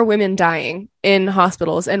are women dying in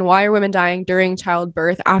hospitals, and why are women dying during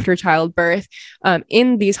childbirth, after childbirth,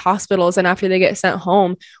 in these hospitals, and after they get sent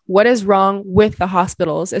home? What is wrong with the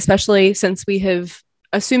hospitals, especially since we have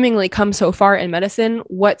assumingly come so far in medicine?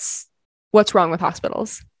 What's wrong with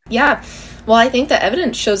hospitals? Yeah, well, I think the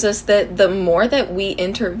evidence shows us that the more that we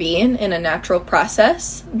intervene in a natural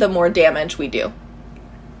process, the more damage we do.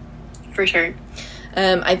 For sure.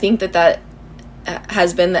 I think that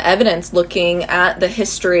has been the evidence, looking at the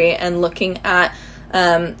history and looking at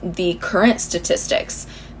the current statistics.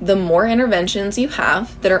 The more interventions you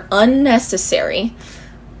have that are unnecessary,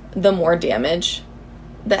 the more damage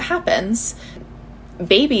that happens.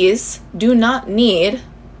 Babies do not need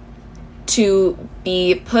to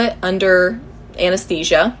be put under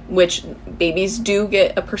anesthesia, which babies do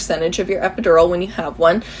get a percentage of your epidural when you have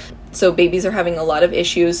one. So babies are having a lot of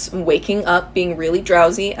issues waking up, being really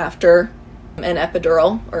drowsy after an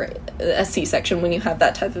epidural or a C-section when you have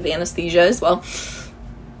that type of anesthesia as well.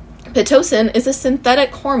 Pitocin is a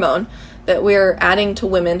synthetic hormone that we're adding to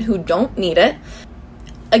women who don't need it.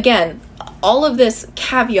 Again, all of this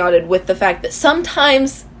caveated with the fact that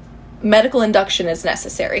sometimes medical induction is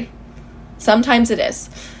necessary. Sometimes it is.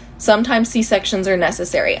 Sometimes C-sections are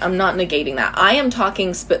necessary. I'm not negating that. I am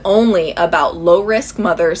talking only about low-risk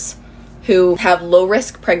mothers who have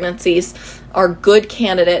low-risk pregnancies, are good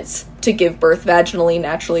candidates to give birth vaginally,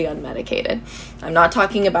 naturally, unmedicated. I'm not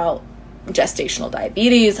talking about gestational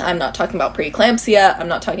diabetes. I'm not talking about preeclampsia. I'm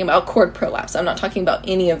not talking about cord prolapse. I'm not talking about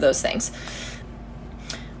any of those things.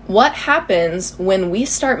 What happens when we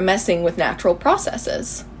start messing with natural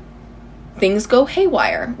processes? things go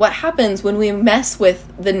haywire. What happens when we mess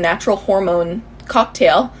with the natural hormone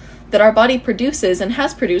cocktail that our body produces and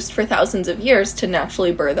has produced for thousands of years to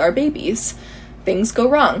naturally birth our babies? Things go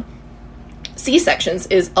wrong. C-sections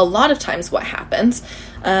is a lot of times what happens.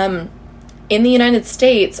 In the United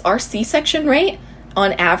States, our C-section rate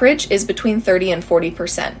on average is between 30 and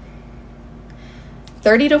 40%.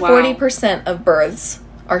 30 to 40% of births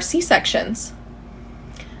are C-sections.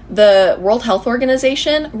 The World Health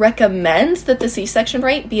Organization recommends that the C-section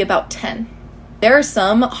rate be about 10. There are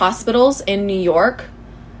some hospitals in New York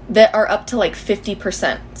that are up to like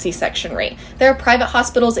 50% C-section rate. There are private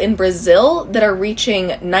hospitals in Brazil that are reaching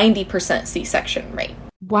 90% C-section rate.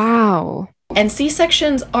 Wow. And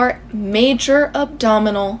C-sections are major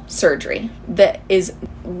abdominal surgery that is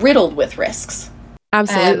riddled with risks.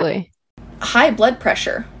 Absolutely. High blood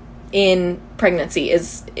pressure in pregnancy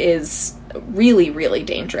is really, really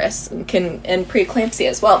dangerous, and preeclampsia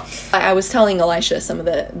as well. I was telling Elisha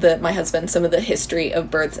my husband, some of the history of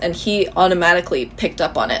births, and he automatically picked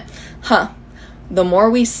up on it. The more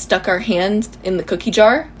we stuck our hand in the cookie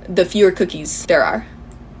jar, the fewer cookies there are.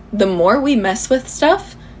 The more we mess with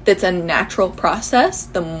stuff that's a natural process,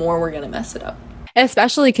 the more we're going to mess it up.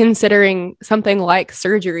 Especially considering something like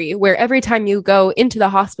surgery, where every time you go into the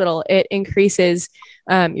hospital, it increases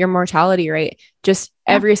your mortality rate. Just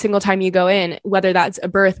every single time you go in, whether that's a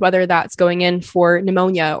birth, whether that's going in for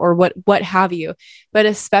pneumonia or what have you, but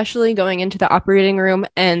especially going into the operating room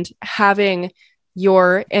and having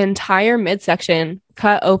your entire midsection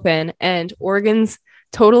cut open and organs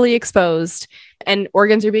totally exposed, and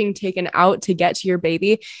organs are being taken out to get to your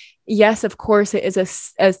baby. Yes, of course, it is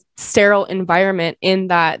a sterile environment in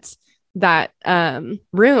that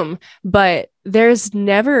room, but there's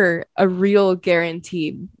never a real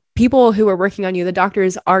guarantee. People who are working on you, the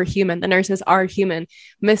doctors are human, the nurses are human.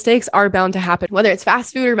 Mistakes are bound to happen, whether it's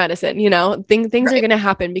fast food or medicine, things Right. are going to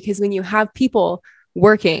happen, because when you have people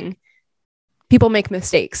working, people make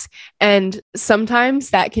mistakes. And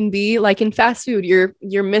sometimes that can be like in fast food,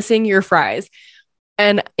 you're missing your fries.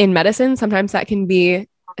 And in medicine, sometimes that can be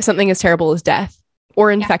something as terrible as death or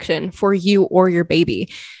infection for you or your baby.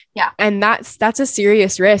 Yeah. And that's a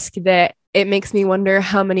serious risk that it makes me wonder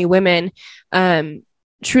how many women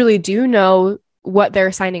truly do know what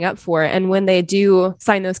they're signing up for. And when they do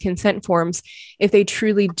sign those consent forms, if they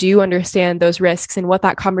truly do understand those risks and what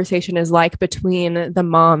that conversation is like between the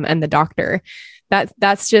mom and the doctor.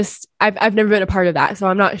 That's just, I've never been a part of that. So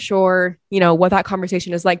I'm not sure, what that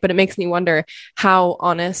conversation is like, but it makes me wonder how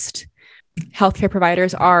honest healthcare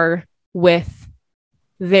providers are with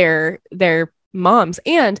their moms.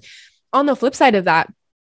 And on the flip side of that,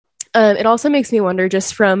 it also makes me wonder,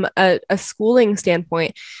 just from a schooling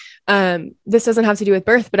standpoint, this doesn't have to do with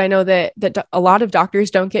birth, but I know that a lot of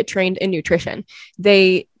doctors don't get trained in nutrition.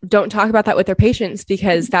 They don't talk about that with their patients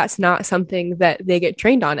because that's not something that they get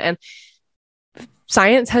trained on. And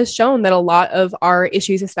science has shown that a lot of our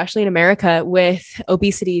issues, especially in America, with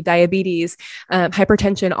obesity, diabetes,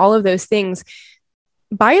 hypertension, all of those things,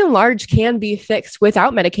 by and large, can be fixed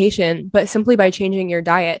without medication, but simply by changing your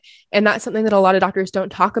diet. And that's something that a lot of doctors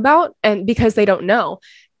don't talk about, and because they don't know.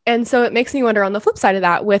 And so it makes me wonder, on the flip side of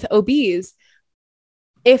that, with OBs,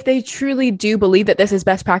 if they truly do believe that this is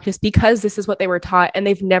best practice because this is what they were taught, and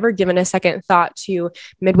they've never given a second thought to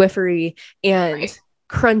midwifery and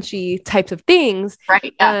crunchy types of things,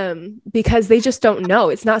 because they just don't know.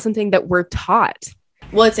 It's not something that we're taught.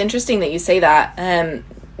 Well, it's interesting that you say that,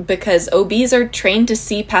 because OBs are trained to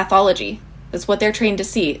see pathology. That's what they're trained to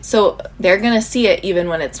see. So they're going to see it even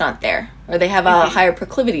when it's not there, or they have a higher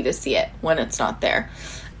proclivity to see it when it's not there.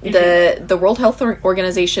 The World Health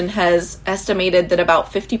Organization has estimated that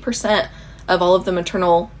about 50% of all of the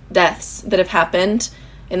maternal deaths that have happened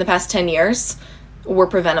in the past 10 years were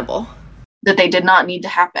preventable. That they did not need to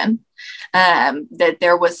happen. That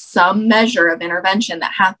there was some measure of intervention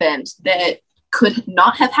that happened that could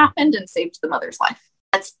not have happened and saved the mother's life.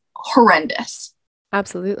 That's horrendous.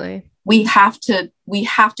 Absolutely. We have to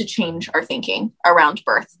change our thinking around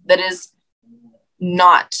birth. That is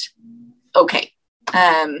not okay.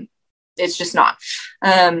 It's just not.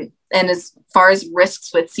 And as far as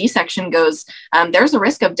risks with C-section goes, there's a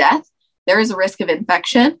risk of death. There is a risk of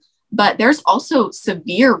infection, but there's also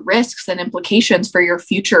severe risks and implications for your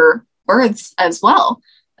future births as well.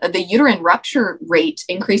 The uterine rupture rate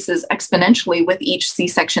increases exponentially with each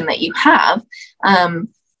C-section that you have.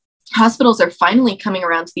 hospitals are finally coming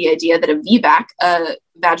around to the idea that a VBAC, a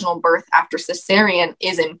vaginal birth after cesarean,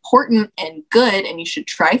 is important and good, and you should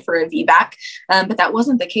try for a VBAC. But that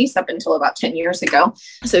wasn't the case up until about 10 years ago.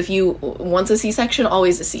 So if you once a C-section,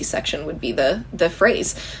 always a C-section would be the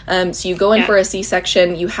phrase. So you go in for a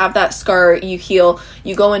C-section, you have that scar, you heal,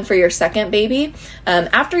 you go in for your second baby.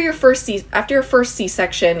 After your first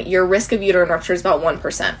C-section, your risk of uterine rupture is about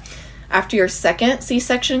 1%. After your second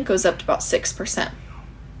C-section, goes up to about 6%.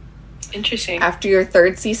 Interesting. After your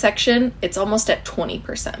third C-section, it's almost at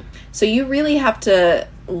 20%. So you really have to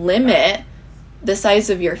limit the size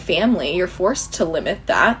of your family. You're forced to limit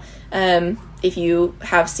that if you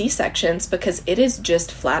have C-sections, because it is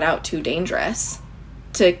just flat out too dangerous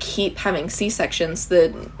to keep having C-sections.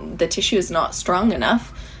 The tissue is not strong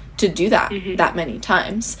enough to do that that many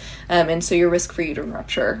times. And so your risk for uterine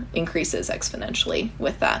rupture increases exponentially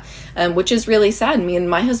with that, which is really sad. Me and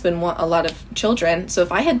my husband want a lot of children. So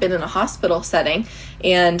if I had been in a hospital setting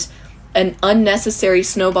and an unnecessary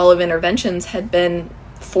snowball of interventions had been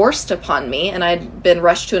forced upon me and I'd been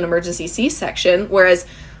rushed to an emergency C-section, whereas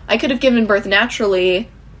I could have given birth naturally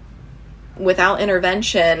without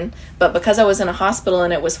intervention, but because I was in a hospital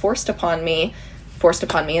and it was forced upon me,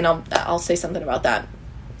 and I'll say something about that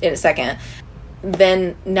in a second,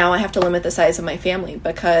 then now I have to limit the size of my family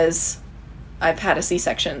because I've had a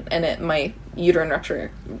C-section and my uterine rupture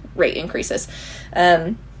rate increases.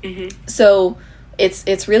 So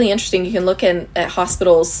it's really interesting. You can look at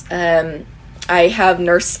hospitals. I have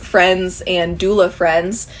nurse friends and doula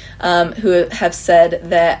friends who have said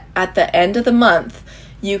that at the end of the month,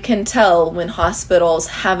 you can tell when hospitals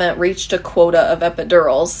haven't reached a quota of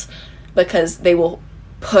epidurals because they will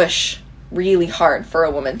push really hard for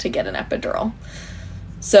a woman to get an epidural.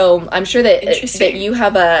 So I'm sure that you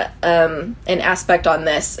have an aspect on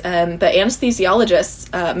this, but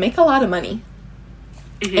anesthesiologists make a lot of money.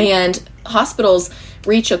 And hospitals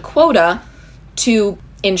reach a quota to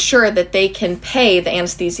ensure that they can pay the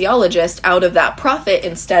anesthesiologist out of that profit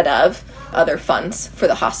instead of other funds for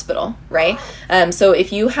the hospital, right? So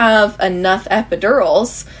if you have enough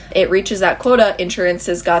epidurals, it reaches that quota, insurance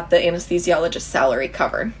has got the anesthesiologist's salary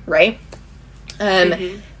covered, right?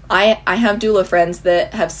 I have doula friends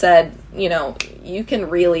that have said, you can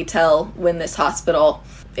really tell when this hospital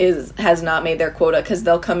has not made their quota, because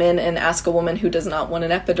they'll come in and ask a woman who does not want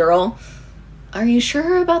an epidural, are you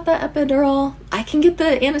sure about that epidural? I can get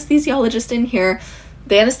the anesthesiologist in here.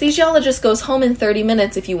 The anesthesiologist goes home in 30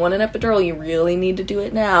 minutes. If you want an epidural, you really need to do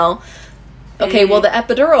it now. Okay, well, the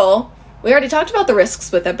epidural, we already talked about the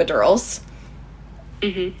risks with epidurals.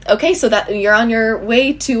 Okay, so that you're on your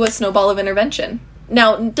way to a snowball of intervention.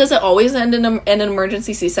 Now, does it always end in an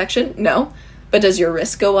emergency C-section? No. But does your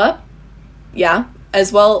risk go up? Yeah.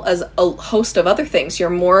 As well as a host of other things.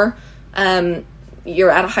 You're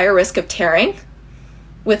you're at a higher risk of tearing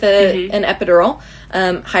with an epidural,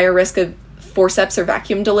 higher risk of forceps or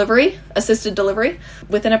vacuum delivery, assisted delivery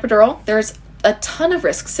with an epidural. There's a ton of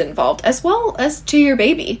risks involved, as well as to your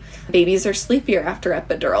baby. Babies are sleepier after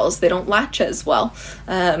epidurals. They don't latch as well.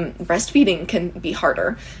 Breastfeeding can be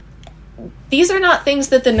harder. These are not things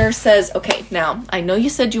that the nurse says, okay, now, I know you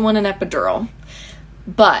said you want an epidural,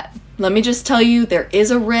 but let me just tell you, there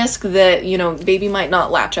is a risk that, baby might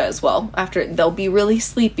not latch as well after. They'll be really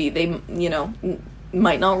sleepy. They,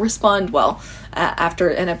 might not respond well after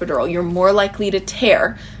an epidural. You're more likely to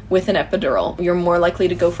tear with an epidural. You're more likely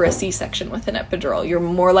to go for a C-section with an epidural. You're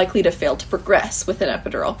more likely to fail to progress with an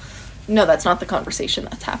epidural. No, that's not the conversation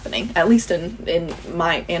that's happening, at least in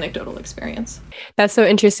my anecdotal experience. That's so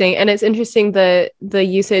interesting. And it's interesting the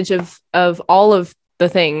usage of all of the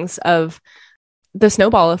things of the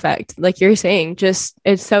snowball effect, like you're saying. Just,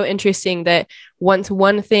 it's so interesting that once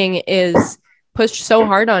one thing is pushed so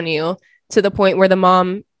hard on you to the point where the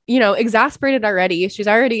mom, exasperated already, she's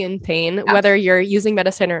already in pain, whether you're using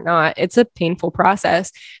medicine or not, it's a painful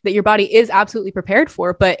process that your body is absolutely prepared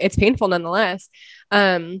for, but it's painful nonetheless.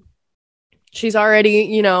 She's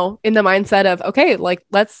already, in the mindset of, okay, like,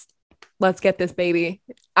 let's get this baby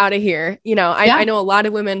out of here. I know a lot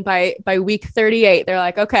of women by week 38, they're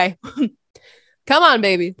like, okay, come on,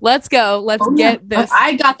 baby, let's go. Let's get this.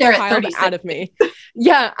 I got there at 30 out of me.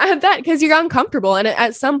 Yeah, I have that, because you're uncomfortable. And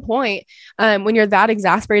at some point, when you're that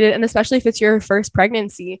exasperated, and especially if it's your first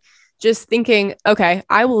pregnancy, just thinking, okay,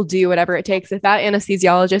 I will do whatever it takes. If that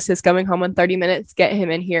anesthesiologist is coming home in 30 minutes, get him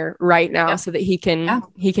in here right now so that he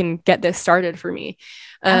can get this started for me.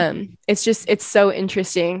 It's so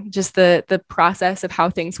interesting, just the process of how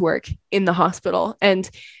things work in the hospital and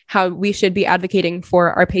how we should be advocating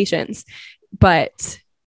for our patients. But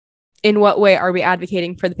in what way are we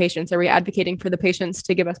advocating for the patients? Are we advocating for the patients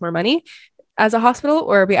to give us more money? as a hospital,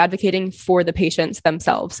 or are we advocating for the patients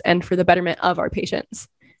themselves and for the betterment of our patients?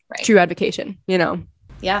 Right. True advocation, you know?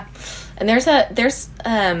 Yeah. And there's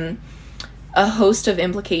a host of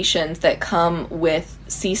implications that come with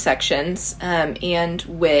C-sections, and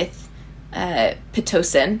with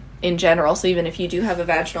Pitocin in general. So even if you do have a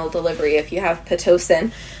vaginal delivery, if you have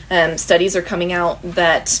Pitocin, studies are coming out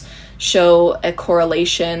that show a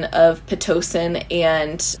correlation of Pitocin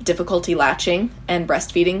and difficulty latching and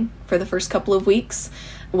breastfeeding for the first couple of weeks.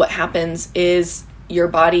 What happens is your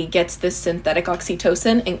body gets this synthetic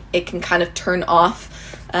oxytocin, and it can kind of turn off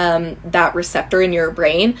that receptor in your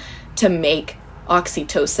brain to make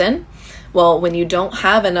oxytocin. Well, when you don't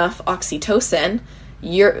have enough oxytocin,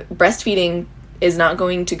 your breastfeeding is not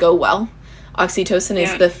going to go well. Oxytocin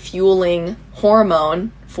is the fueling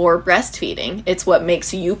hormone for breastfeeding. It's what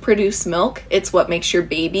makes you produce milk. It's what makes your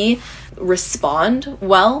baby respond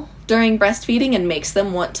well during breastfeeding and makes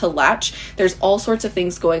them want to latch. There's all sorts of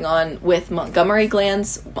things going on with Montgomery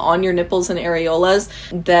glands on your nipples and areolas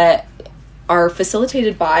that are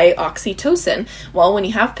facilitated by oxytocin. Well, when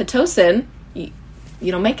you have Pitocin, you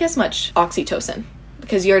don't make as much oxytocin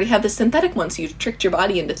because you already have the synthetic one, so you've tricked your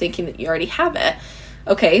body into thinking that you already have it.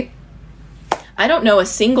 Okay, I don't know a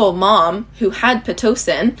single mom who had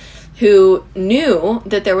Pitocin who knew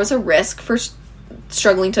that there was a risk for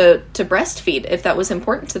struggling to breastfeed if that was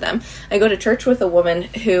important to them. I go to church with a woman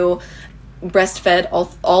who breastfed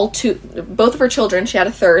both of her children. She had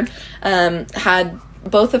a third, had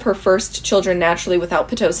both of her first children naturally without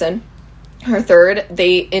Pitocin. Her third,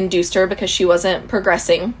 they induced her because she wasn't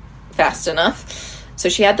progressing fast enough. So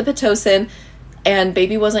she had the Pitocin, and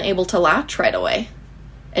baby wasn't able to latch right away.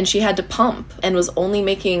 And she had to pump and was only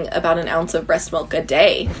making about an ounce of breast milk a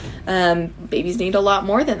day. Babies need a lot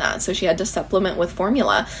more than that, so she had to supplement with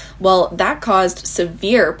formula. Well, that caused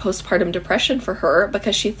severe postpartum depression for her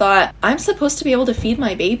because she thought, I'm supposed to be able to feed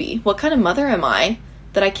my baby. What kind of mother am I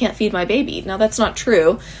that I can't feed my baby? Now, that's not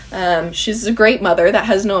true. She's a great mother. That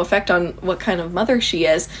has no effect on what kind of mother she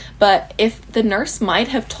is. But if the nurse might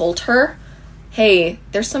have told her, hey,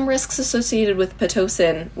 there's some risks associated with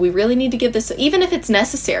Pitocin. We really need to give this, even if it's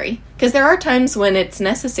necessary, because there are times when it's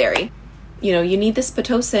necessary. You know, you need this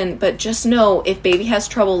Pitocin, but just know if baby has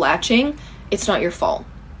trouble latching, it's not your fault.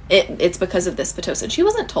 It's because of this Pitocin. She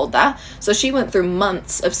wasn't told that. So she went through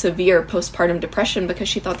months of severe postpartum depression because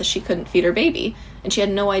she thought that she couldn't feed her baby, and she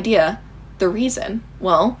had no idea the reason.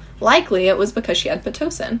 Well, likely it was because she had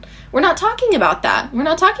Pitocin. We're not talking about that. We're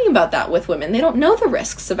not talking about that with women. They don't know the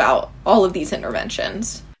risks about all of these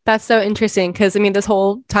interventions. That's so interesting because, I mean, this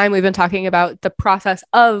whole time we've been talking about the process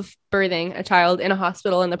of birthing a child in a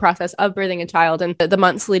hospital and the process of birthing a child and the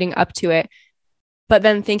months leading up to it. But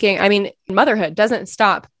then thinking, I mean, motherhood doesn't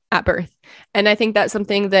stop at birth. And I think that's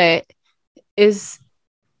something that is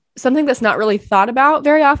something that's not really thought about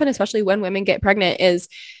very often, especially when women get pregnant, is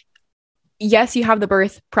yes, you have the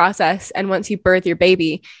birth process. And once you birth your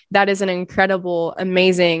baby, that is an incredible,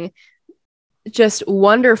 amazing, just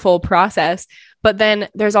wonderful process. But then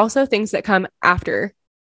there's also things that come after.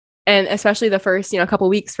 And especially the first, couple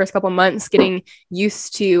weeks, first couple months, getting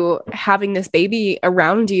used to having this baby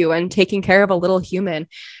around you and taking care of a little human.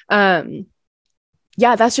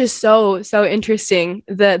 Yeah, that's just so interesting.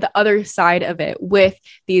 The other side of it with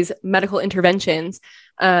these medical interventions,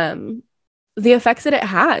 the effects that it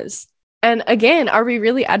has. And again, are we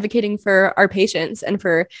really advocating for our patients and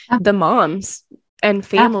for the moms and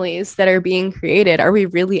families that are being created? Are we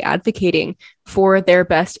really advocating for their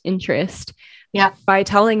best interest? Yeah. By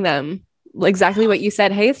telling them exactly what you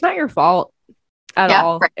said. Hey, it's not your fault at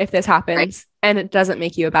all if this happens, and it doesn't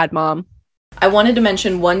make you a bad mom. I wanted to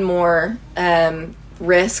mention one more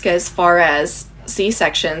risk as far as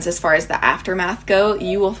C-sections, as far as the aftermath go.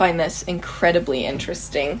 You will find this incredibly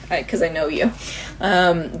interesting because I know you.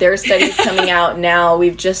 There are studies coming out now.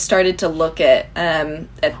 We've just started to look at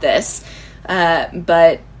this,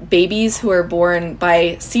 but babies who are born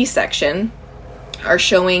by C-section are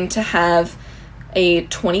showing to have a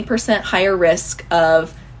 20% higher risk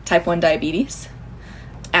of type 1 diabetes,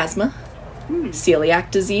 asthma,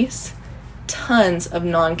 celiac disease, tons of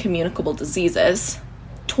non-communicable diseases,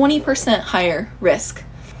 20% higher risk.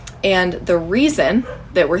 And the reason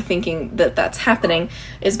that we're thinking that that's happening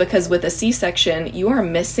is because with a C-section, you are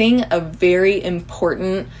missing a very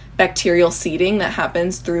important bacterial seeding that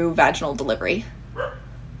happens through vaginal delivery.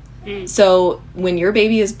 So when your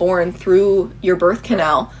baby is born through your birth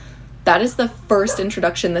canal, that is the first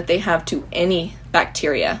introduction that they have to any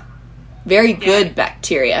bacteria. Very good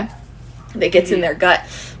bacteria that gets in their gut.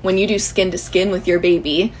 When you do skin to skin with your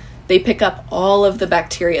baby, they pick up all of the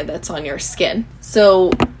bacteria that's on your skin.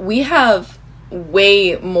 So we have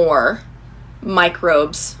way more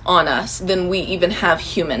microbes on us than we even have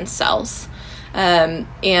human cells. And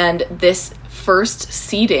this first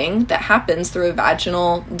seeding that happens through a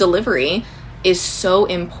vaginal delivery is so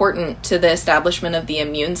important to the establishment of the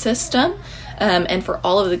immune system, and for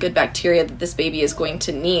all of the good bacteria that this baby is going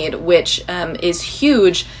to need, which is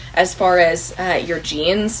huge as far as your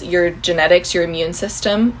genes, your genetics, your immune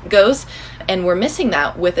system goes. And we're missing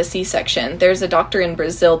that with a C-section. There's a doctor in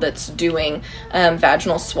Brazil that's doing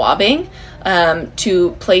vaginal swabbing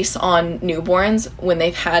to place on newborns when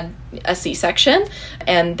they've had a C-section,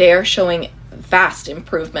 and they're showing vast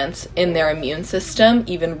improvements in their immune system,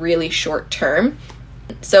 even really short term.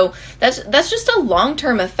 So that's just a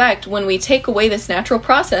long-term effect. When we take away this natural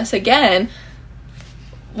process again,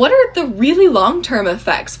 what are the really long-term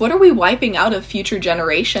effects? What are we wiping out of future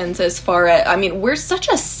generations as far as, I mean, we're such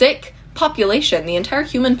a sick population. The entire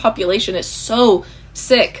human population is so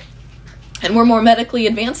sick, and we're more medically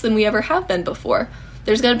advanced than we ever have been before.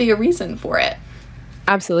 There's got to be a reason for it.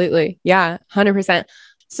 Absolutely. Yeah, 100%.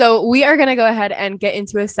 So we are going to go ahead and get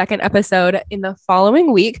into a second episode in the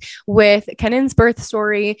following week with Kennan's birth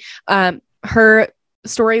story, her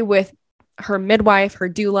story with her midwife, her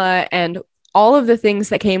doula, and all of the things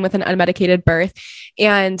that came with an unmedicated birth.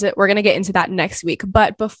 And we're going to get into that next week.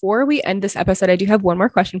 But before we end this episode, I do have one more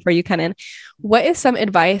question for you, Kennan. What is some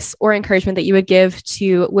advice or encouragement that you would give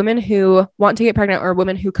to women who want to get pregnant, or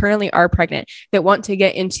women who currently are pregnant that want to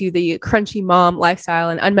get into the crunchy mom lifestyle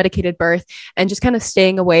and unmedicated birth, and just kind of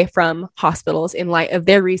staying away from hospitals in light of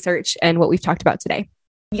their research and what we've talked about today?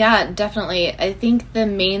 Yeah, definitely. I think the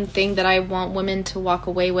main thing that I want women to walk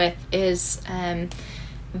away with is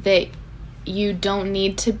that you don't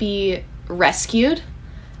need to be rescued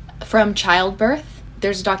from childbirth.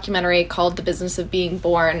 There's a documentary called The Business of Being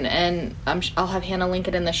Born, and I'll have Hannah link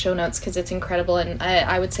it in the show notes because it's incredible. And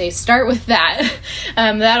I would say start with that.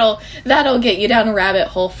 That'll get you down a rabbit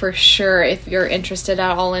hole for sure if you're interested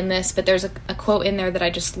at all in this. But there's a quote in there that I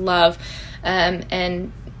just love,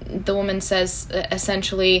 and the woman says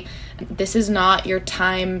essentially, "This is not your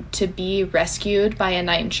time to be rescued by a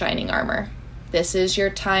knight in shining armor. This is your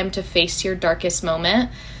time to face your darkest moment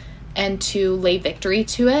and to lay victory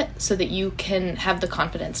to it so that you can have the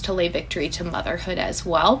confidence to lay victory to motherhood as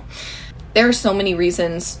well." There are so many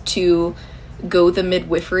reasons to go the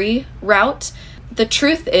midwifery route. The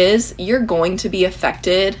truth is, you're going to be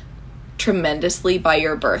affected tremendously by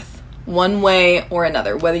your birth, one way or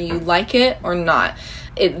another, whether you like it or not.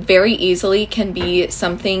 It very easily can be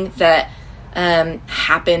something that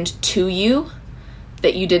happened to you,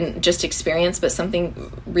 that you didn't just experience, but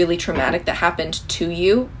something really traumatic that happened to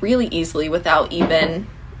you really easily without even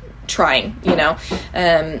trying,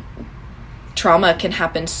 Trauma can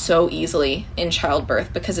happen so easily in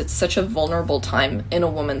childbirth because it's such a vulnerable time in a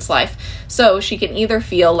woman's life. So she can either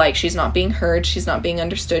feel like she's not being heard, she's not being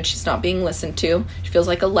understood, she's not being listened to. She feels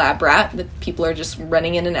like a lab rat, that people are just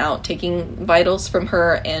running in and out, taking vitals from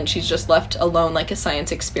her, and she's just left alone like a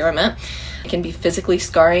science experiment. It can be physically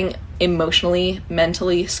scarring, emotionally,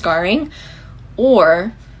 mentally scarring,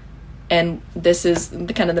 or, and this is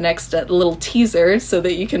the next little teaser so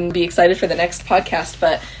that you can be excited for the next podcast,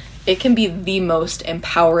 but it can be the most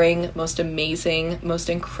empowering, most amazing,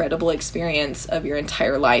 most incredible experience of your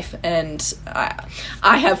entire life. And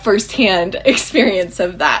I have firsthand experience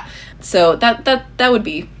of that. So that would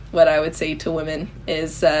be what I would say to women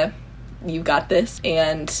is you got this,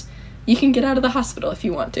 and you can get out of the hospital if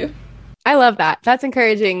you want to. I love that. That's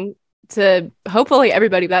encouraging to hopefully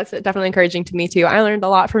everybody. That's definitely encouraging to me too. I learned a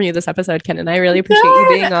lot from you this episode, Kennan. I really appreciate you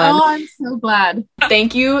being on. Oh, I'm so glad.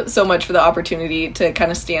 Thank you so much for the opportunity to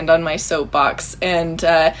kind of stand on my soapbox and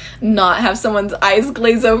not have someone's eyes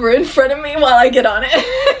glaze over in front of me while I get on it.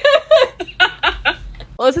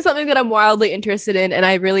 Well, this is something that I'm wildly interested in, and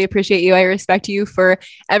I really appreciate you. I respect you for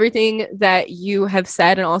everything that you have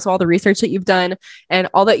said, and also all the research that you've done and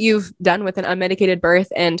all that you've done with an unmedicated birth,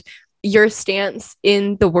 and your stance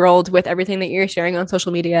in the world with everything that you're sharing on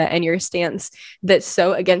social media, and your stance that's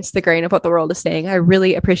so against the grain of what the world is saying. I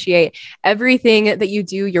really appreciate everything that you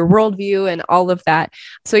do, your worldview and all of that.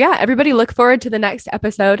 So yeah, everybody look forward to the next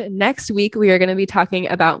episode. Next week, we are going to be talking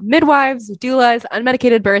about midwives, doulas,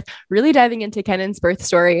 unmedicated birth, really diving into Kennan's birth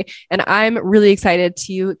story. And I'm really excited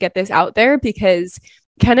to get this out there because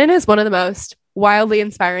Kennan is one of the most wildly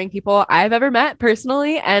inspiring people I've ever met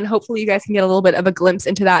personally. And hopefully you guys can get a little bit of a glimpse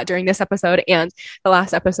into that during this episode and the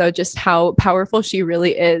last episode, just how powerful she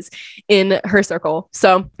really is in her circle.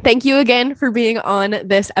 So thank you again for being on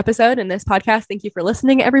this episode and this podcast. Thank you for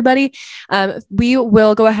listening, everybody. We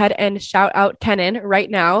will go ahead and shout out Kennan right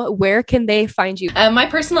now. Where can they find you? My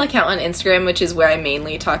personal account on Instagram, which is where I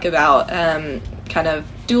mainly talk about kind of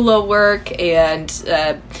doula work and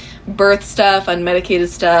birth stuff, unmedicated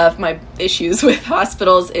stuff, my issues with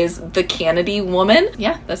hospitals, is the Canady woman.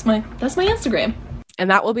 Yeah, that's my Instagram. And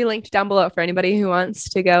that will be linked down below for anybody who wants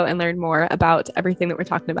to go and learn more about everything that we're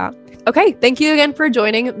talking about. Okay, thank you again for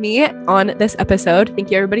joining me on this episode. Thank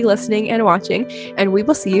you everybody listening and watching, and we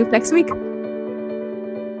will see you next week.